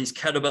 is sort of these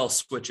kettlebell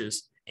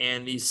switches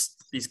and these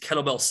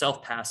kettlebell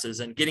self passes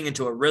and getting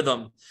into a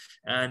rhythm.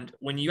 And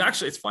when you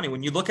actually, it's funny,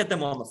 when you look at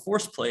them on the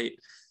force plate,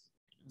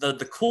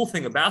 the cool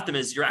thing about them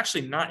is you're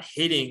actually not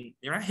hitting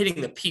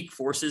the peak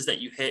forces that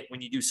you hit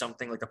when you do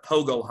something like a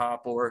pogo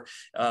hop or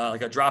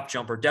like a drop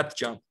jump or depth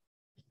jump.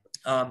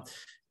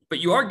 But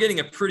you are getting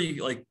a pretty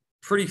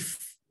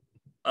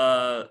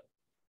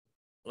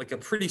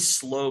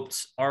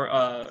sloped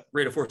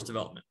rate of force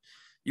development.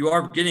 You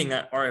are getting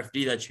that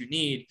RFD that you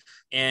need,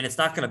 and it's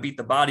not going to beat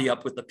the body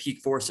up with the peak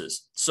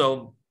forces.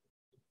 So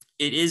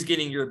it's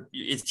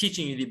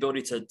teaching you the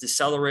ability to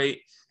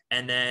decelerate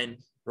and then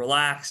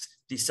relax,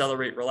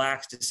 decelerate,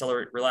 relax,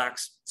 decelerate,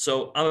 relax.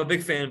 So I'm a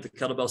big fan of the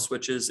kettlebell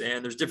switches,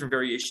 and there's different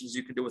variations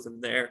you can do with them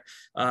there.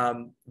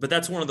 But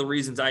that's one of the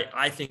reasons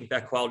I think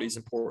that quality is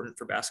important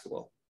for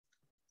basketball.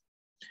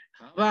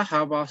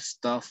 How about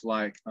stuff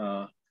like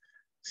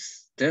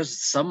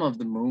there's some of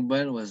the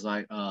movement was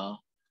like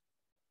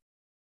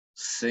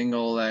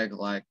single leg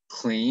like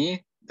clean,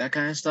 that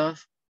kind of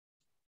stuff.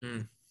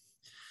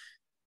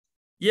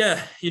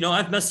 Yeah,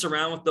 I've messed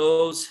around with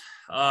those.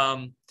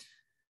 But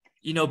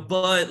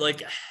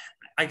like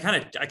I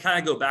kind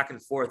of go back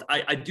and forth.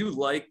 I do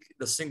like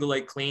the single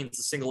leg cleans,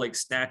 the single leg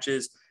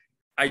snatches.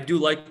 I do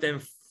like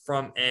them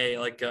from a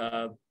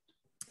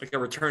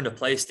return to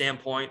play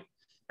standpoint,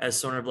 as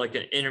sort of like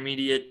an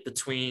intermediate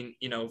between,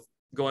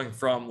 going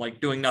from like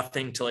doing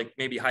nothing to like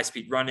maybe high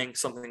speed running,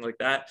 something like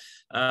that.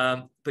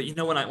 But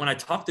when I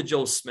talked to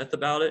Joel Smith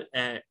about it,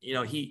 and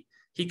he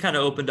kind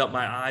of opened up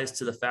my eyes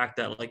to the fact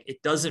that like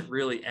it doesn't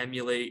really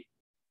emulate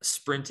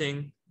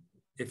sprinting.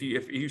 If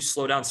you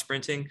slow down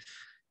sprinting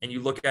and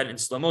you look at it in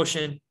slow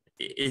motion,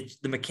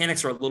 the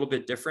mechanics are a little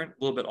bit different, a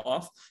little bit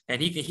off,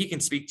 and he can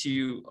speak to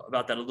you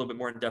about that a little bit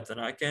more in depth than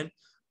I can.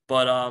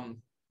 But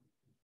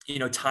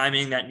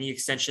timing that knee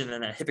extension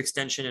and that hip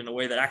extension in a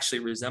way that actually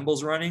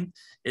resembles running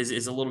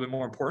is a little bit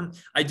more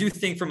important. I do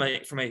think from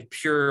a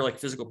pure like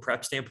physical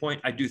prep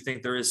standpoint, I do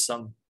think there is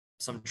some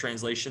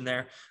translation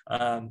there,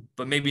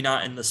 but maybe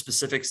not in the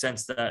specific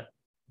sense that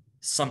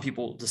some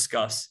people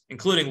discuss,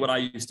 including what I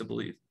used to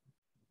believe.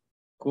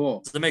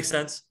 Cool. Does that make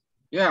sense?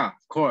 Yeah,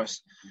 of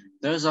course.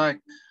 There's like,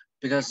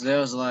 because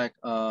there's like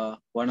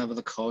one of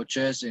the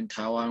coaches in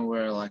Taiwan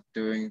were like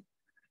doing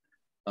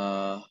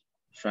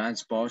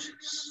transport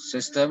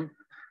system,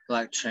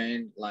 like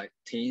train like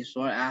teams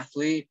for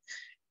athlete,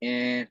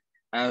 and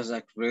I was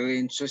like really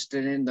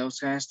interested in those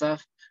kind of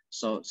stuff.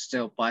 So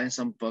still buying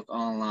some book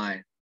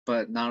online,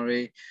 but not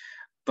really.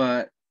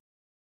 But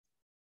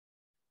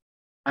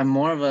I'm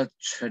more of a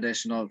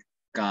traditional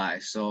guy,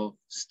 so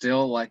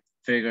still like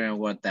figuring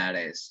what that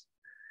is.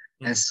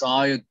 And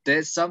saw you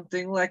did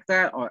something like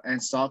that,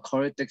 and saw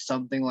Corey did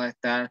something like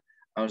that.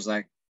 I was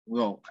like,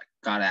 whoa, I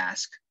gotta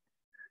ask.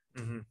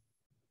 Mm-hmm.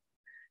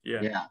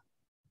 Yeah.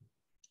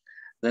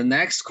 The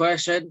next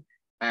question,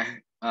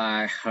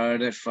 I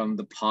heard it from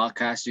the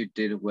podcast you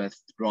did with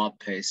Rob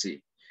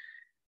Pacey.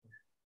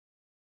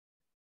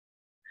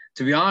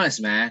 To be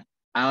honest, man,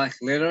 I like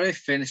literally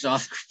finished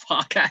off the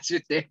podcast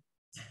you did.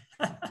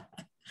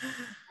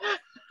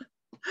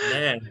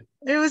 Man,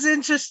 it was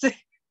interesting.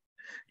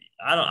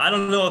 I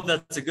don't know if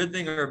that's a good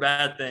thing or a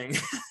bad thing.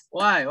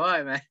 Why,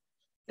 man?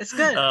 It's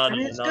good.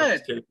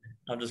 It's good.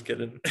 I'm just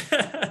kidding.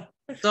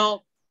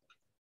 So,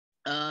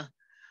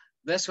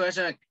 this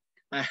question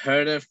I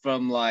heard it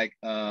from like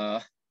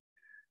the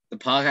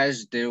podcast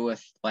you did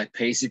with like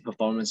Pacey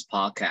Performance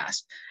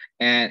Podcast,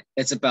 and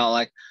it's about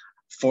like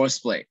force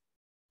plate.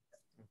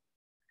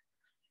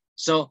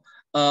 So,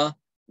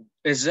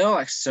 is there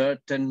like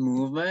certain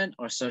movement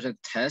or certain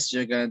tests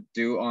you're gonna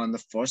do on the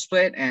force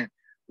plate, and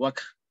what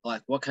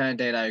kind of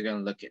data are you gonna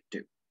look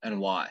into and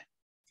why?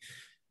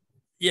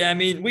 Yeah, I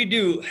mean, we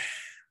do.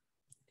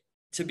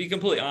 To be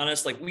completely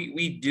honest, like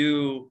we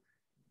do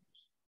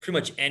pretty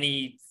much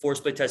any force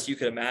plate test you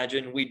could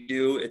imagine. We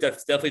do it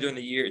definitely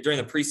during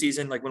the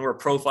preseason, like when we're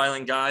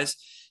profiling guys.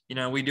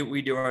 We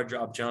do our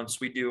drop jumps,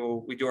 we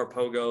do our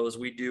pogos,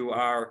 we do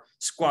our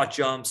squat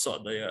jumps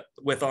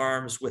with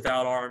arms,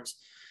 without arms.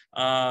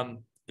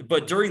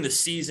 But during the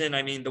season,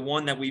 I mean, the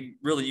one that we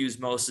really use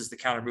most is the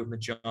counter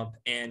movement jump,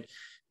 and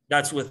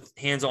that's with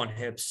hands on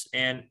hips.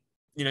 And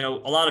a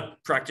lot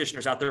of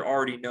practitioners out there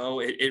already know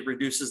it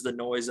reduces the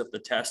noise of the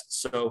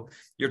test. So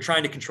you're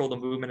trying to control the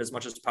movement as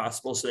much as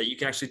possible so that you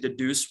can actually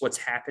deduce what's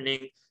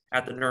happening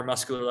at the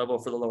neuromuscular level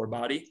for the lower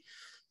body.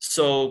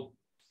 So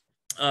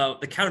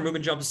the counter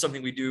movement jump is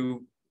something we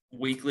do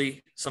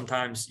weekly.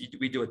 Sometimes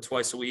we do it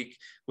twice a week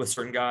with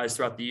certain guys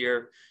throughout the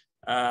year.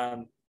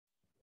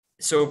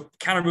 So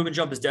counter movement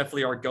jump is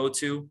definitely our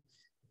go-to.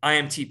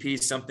 IMTP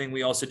is something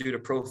we also do to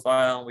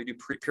profile, and we do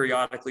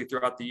periodically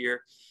throughout the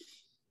year.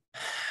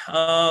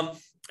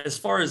 As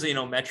far as,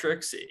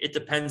 metrics, it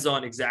depends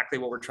on exactly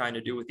what we're trying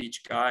to do with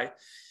each guy.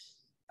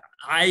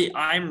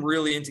 I'm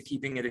really into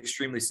keeping it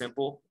extremely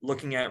simple,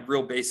 looking at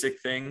real basic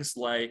things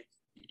like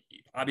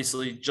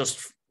obviously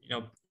just,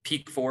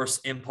 peak force,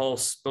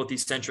 impulse, both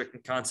eccentric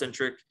and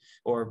concentric,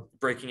 or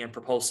braking and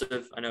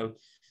propulsive. I know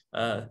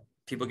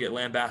people get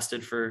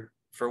lambasted for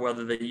for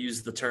whether they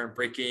use the term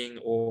breaking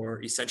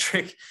or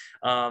eccentric.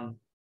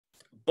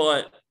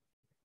 But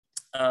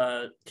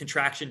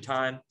contraction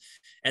time,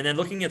 and then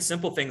looking at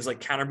simple things like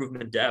counter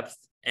movement depth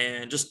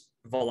and just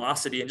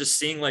velocity, and just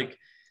seeing like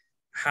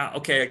how,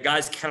 okay, a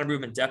guy's counter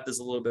movement depth is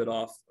a little bit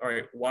off. All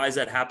right, why is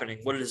that happening?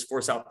 What did his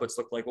force outputs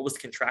look like? What was the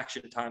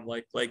contraction time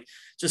like? Like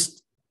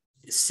just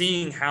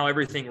seeing how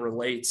everything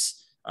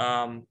relates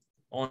on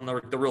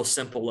the real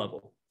simple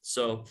level.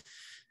 So,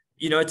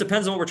 you know, it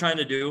depends on what we're trying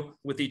to do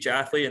with each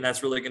athlete, and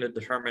that's really going to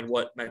determine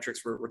what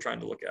metrics we're trying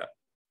to look at.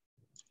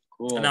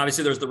 Cool. And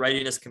obviously there's the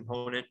readiness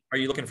component. Are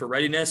you looking for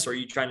readiness, or are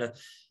you trying to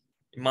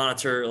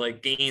monitor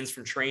like gains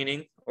from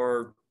training,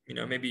 or, you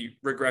know, maybe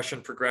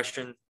regression,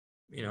 progression,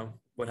 you know,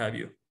 what have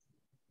you?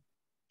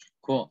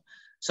 Cool.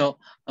 So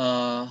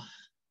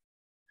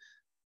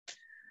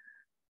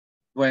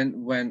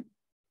when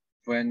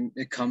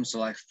it comes to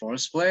like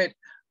force plate,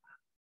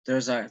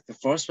 there's like the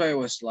force plate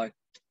was like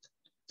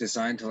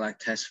designed to like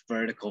test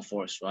vertical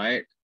force,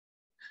 right?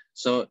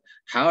 So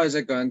how is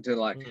it going to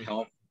like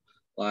help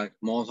like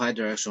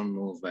multi-directional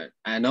movement?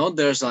 I know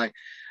there's like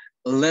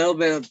a little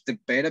bit of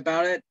debate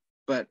about it,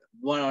 but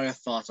what are your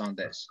thoughts on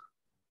this?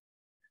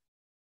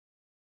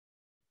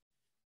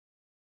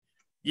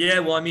 Yeah,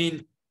 well, I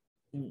mean,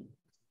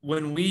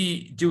 when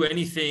we do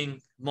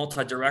anything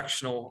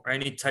multi-directional or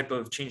any type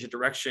of change of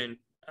direction,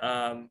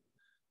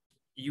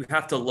 you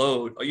have to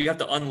load, or you have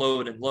to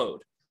unload and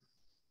load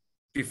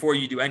before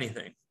you do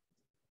anything.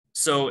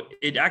 So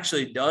it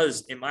actually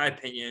does, in my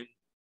opinion,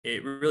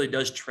 it really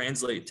does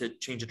translate to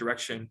change of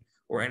direction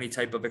or any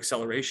type of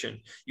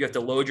acceleration. You have to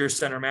load your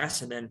center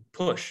mass and then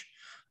push.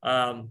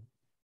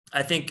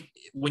 I think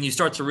when you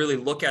start to really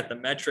look at the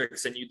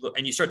metrics and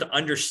you start to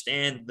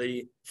understand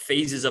the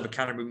phases of a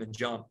counter movement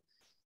jump,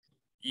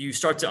 you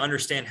start to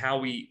understand how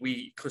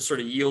we sort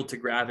of yield to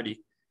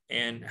gravity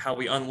and how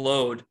we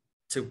unload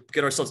to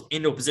get ourselves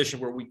into a position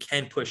where we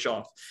can push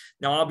off.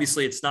 Now,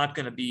 obviously, it's not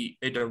going to be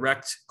a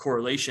direct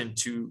correlation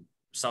to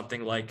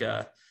something like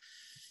a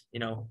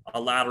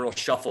lateral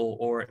shuffle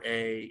or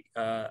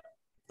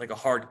like a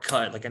hard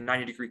cut, like a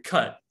 90-degree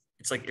cut.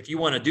 It's like, if you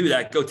want to do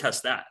that, go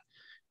test that.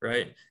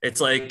 Right.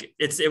 It's like,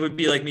 it would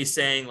be like me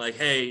saying like,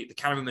 hey, the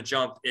counter movement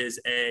jump has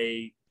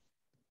a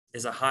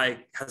high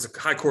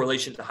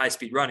correlation to high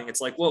speed running.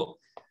 It's like, well,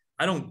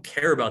 I don't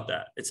care about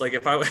that. It's like,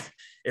 if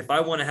I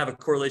want to have a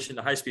correlation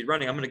to high speed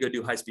running, I'm going to go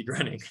do high speed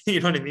running.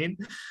 You know what I mean?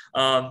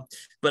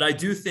 But I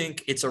do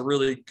think it's a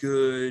really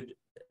good,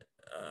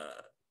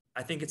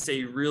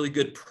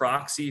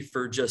 proxy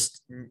for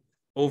just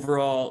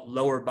overall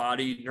lower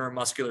body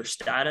neuromuscular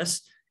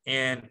status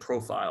and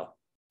profile.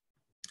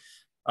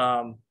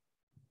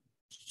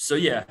 So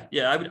yeah,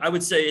 I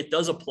would say it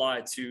does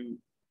apply to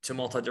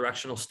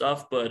multi-directional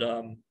stuff, but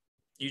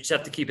you just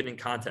have to keep it in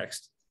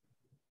context.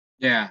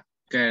 Yeah,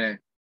 get it.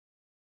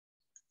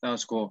 That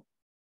was cool.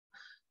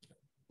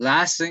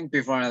 Last thing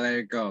before I let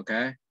it go,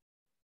 okay?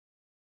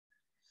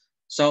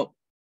 So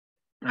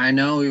I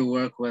know you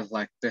work with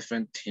like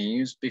different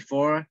teams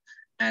before,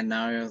 and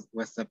now you're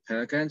with the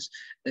Pelicans.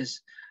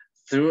 Is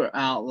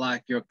throughout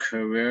like your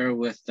career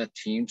with the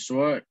team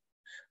sport,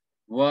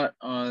 what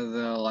are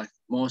the like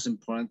most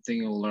important thing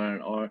you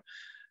learn, or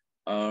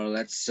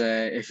let's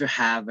say if you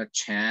have a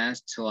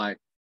chance to like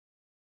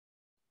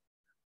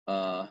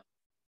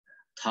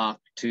talk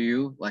to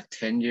you like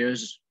 10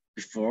 years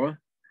before,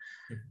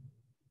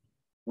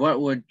 what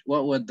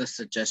would the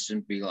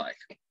suggestion be like?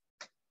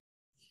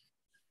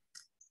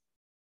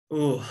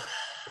 Oh,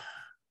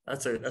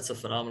 that's a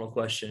phenomenal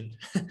question.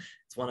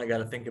 It's one I got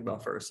to think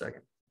about for a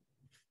second.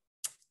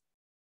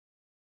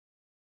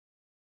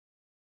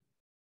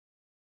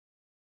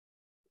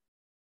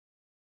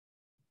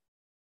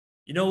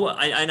 You know what?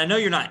 I know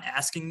you're not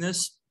asking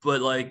this,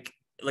 but like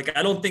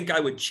I don't think I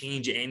would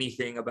change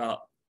anything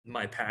about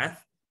my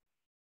path.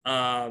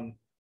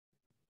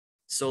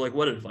 So like,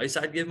 what advice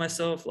I'd give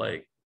myself,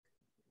 like,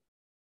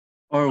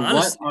 or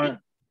honestly, what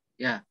are,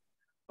 yeah,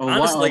 or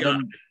honestly, what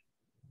are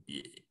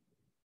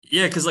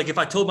yeah, because like if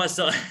I told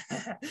myself,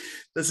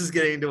 this is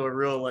getting into a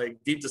real like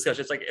deep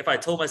discussion. It's like if I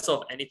told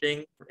myself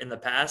anything in the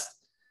past,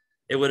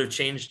 it would have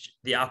changed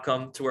the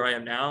outcome to where I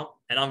am now.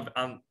 And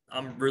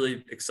I'm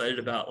really excited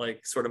about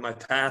like sort of my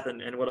path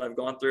and what I've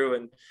gone through.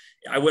 And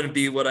I wouldn't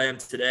be what I am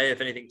today if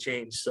anything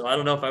changed. So I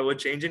don't know if I would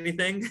change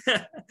anything.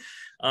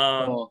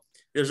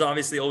 There's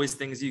obviously always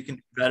things you can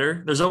do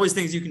better. There's always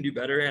things you can do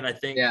better. And I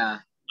think,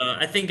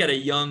 I think at a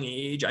young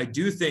age, I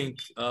do think,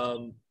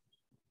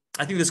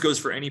 I think this goes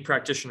for any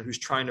practitioner who's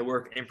trying to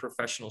work in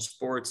professional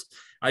sports.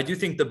 I do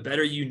think the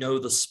better you know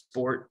the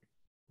sport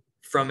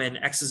from an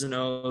X's and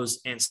O's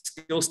and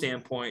skill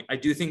standpoint, I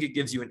do think it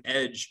gives you an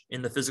edge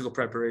in the physical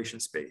preparation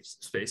space.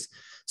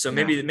 So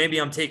maybe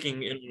I'm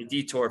taking a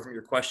detour from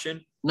your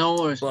question. No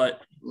worries.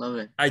 But love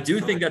it. I do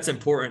think that's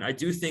important. I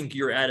do think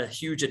you're at a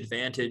huge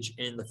advantage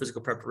in the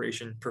physical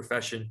preparation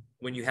profession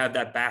when you have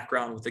that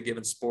background with a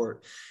given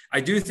sport.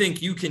 I do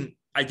think you can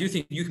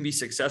be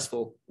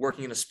successful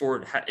working in a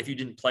sport if you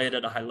didn't play it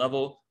at a high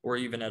level or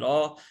even at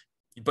all,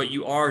 but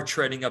you are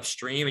treading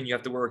upstream and you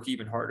have to work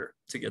even harder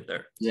to get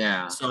there.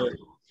 Yeah. So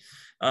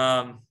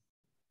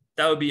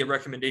That would be a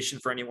recommendation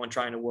for anyone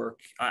trying to work,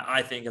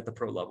 I think, at the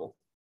pro level.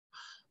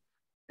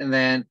 And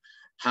then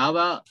how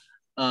about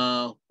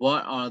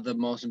what are the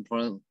most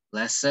important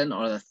lesson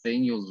or the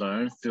thing you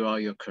learned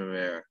throughout your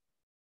career?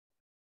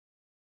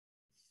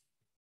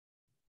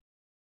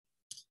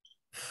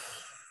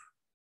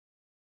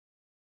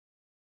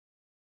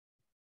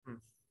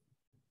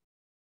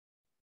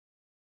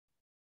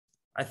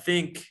 I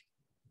think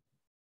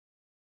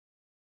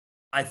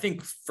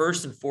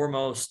first and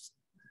foremost,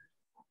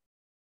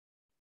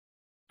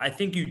 I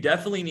think you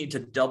definitely need to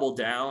double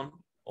down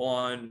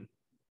on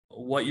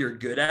what you're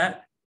good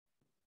at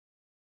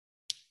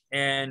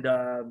and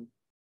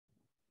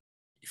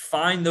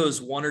find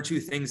those one or two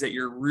things that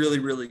you're really,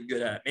 really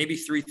good at, maybe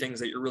three things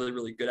that you're really,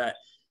 really good at,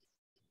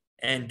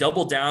 and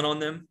double down on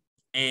them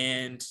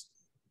and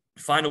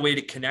find a way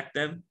to connect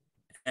them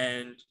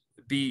and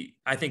be,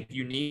 I think,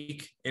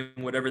 unique in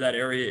whatever that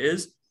area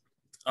is.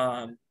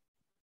 That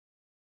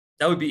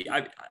would be,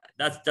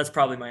 that's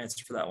probably my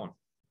answer for that one.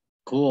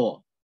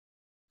 Cool.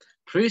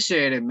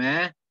 Appreciate it,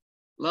 man.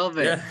 Love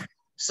it. Yeah.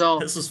 So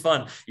this was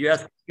fun. You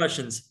asked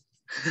questions.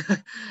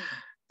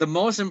 The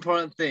most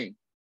important thing,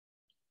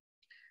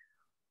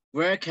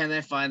 where can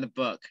I find the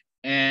book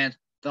and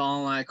the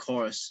online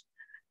course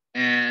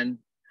and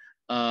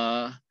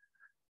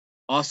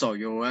also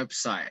your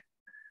website,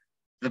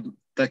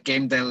 the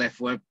Game Day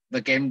Lift the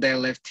Game Day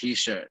Lift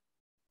t-shirt,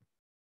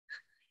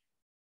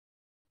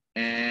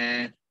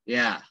 and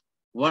yeah,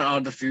 what are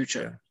the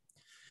future?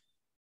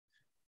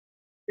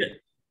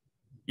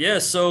 Yeah.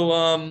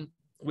 So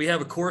we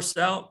have a course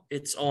out.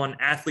 It's on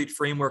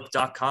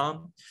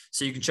athleteframework.com.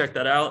 So you can check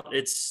that out.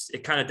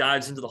 It kind of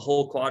dives into the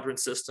whole quadrant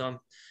system.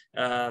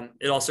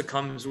 It also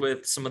comes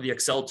with some of the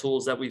Excel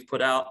tools that we've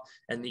put out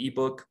and the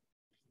ebook.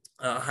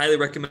 Highly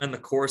recommend the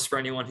course for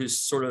anyone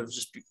who's sort of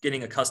just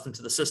getting accustomed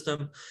to the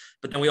system.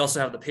 But then we also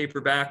have the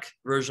paperback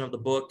version of the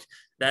book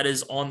that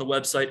is on the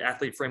website,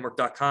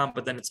 athleteframework.com.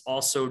 But then it's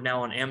also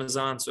now on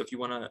Amazon. So if you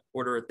want to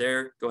order it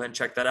there, go ahead and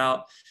check that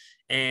out.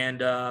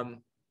 And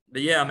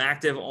but yeah, I'm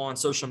active on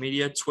social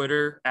media,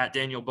 Twitter at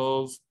Daniel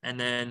Bove, and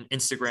then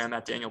Instagram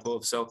at Daniel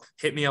Bove. So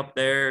hit me up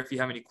there if you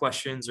have any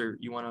questions or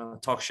you want to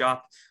talk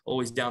shop.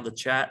 Always down to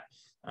chat.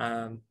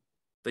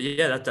 But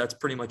yeah, that's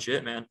pretty much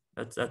it, man.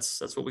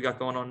 That's what we got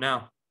going on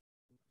now.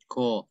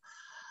 Cool.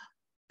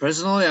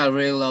 Personally, I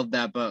really love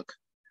that book.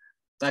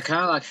 That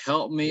kind of like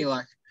helped me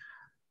like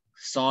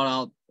sort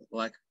out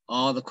like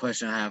all the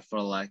questions I have for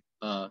like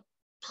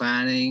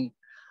planning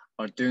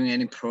or doing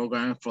any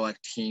programming for like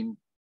teams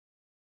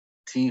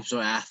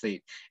or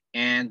athlete.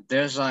 And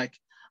there's like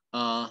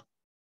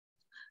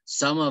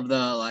some of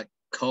the like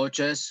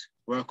coaches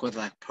work with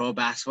like pro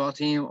basketball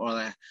team or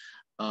like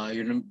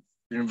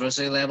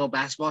university level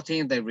basketball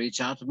team. They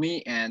reach out to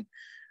me and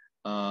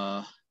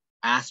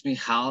ask me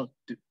how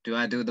do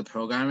I do the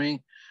programming.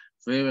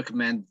 Really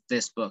recommend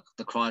this book,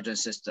 The Quadrant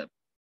System.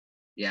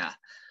 Yeah,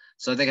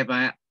 so they can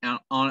buy it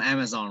on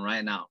Amazon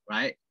right now,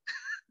 right?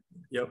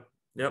 Yep.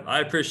 I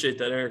appreciate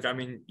that, Eric. I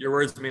mean, your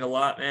words mean a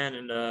lot, man.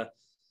 And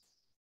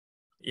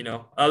you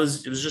know, it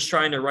was just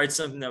trying to write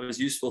something that was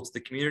useful to the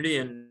community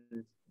and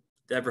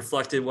that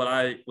reflected what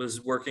I was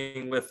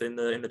working with in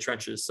the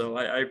trenches. So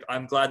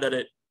I'm glad that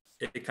it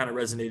kind of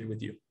resonated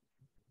with you.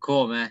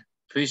 Cool, man.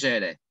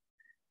 Appreciate it.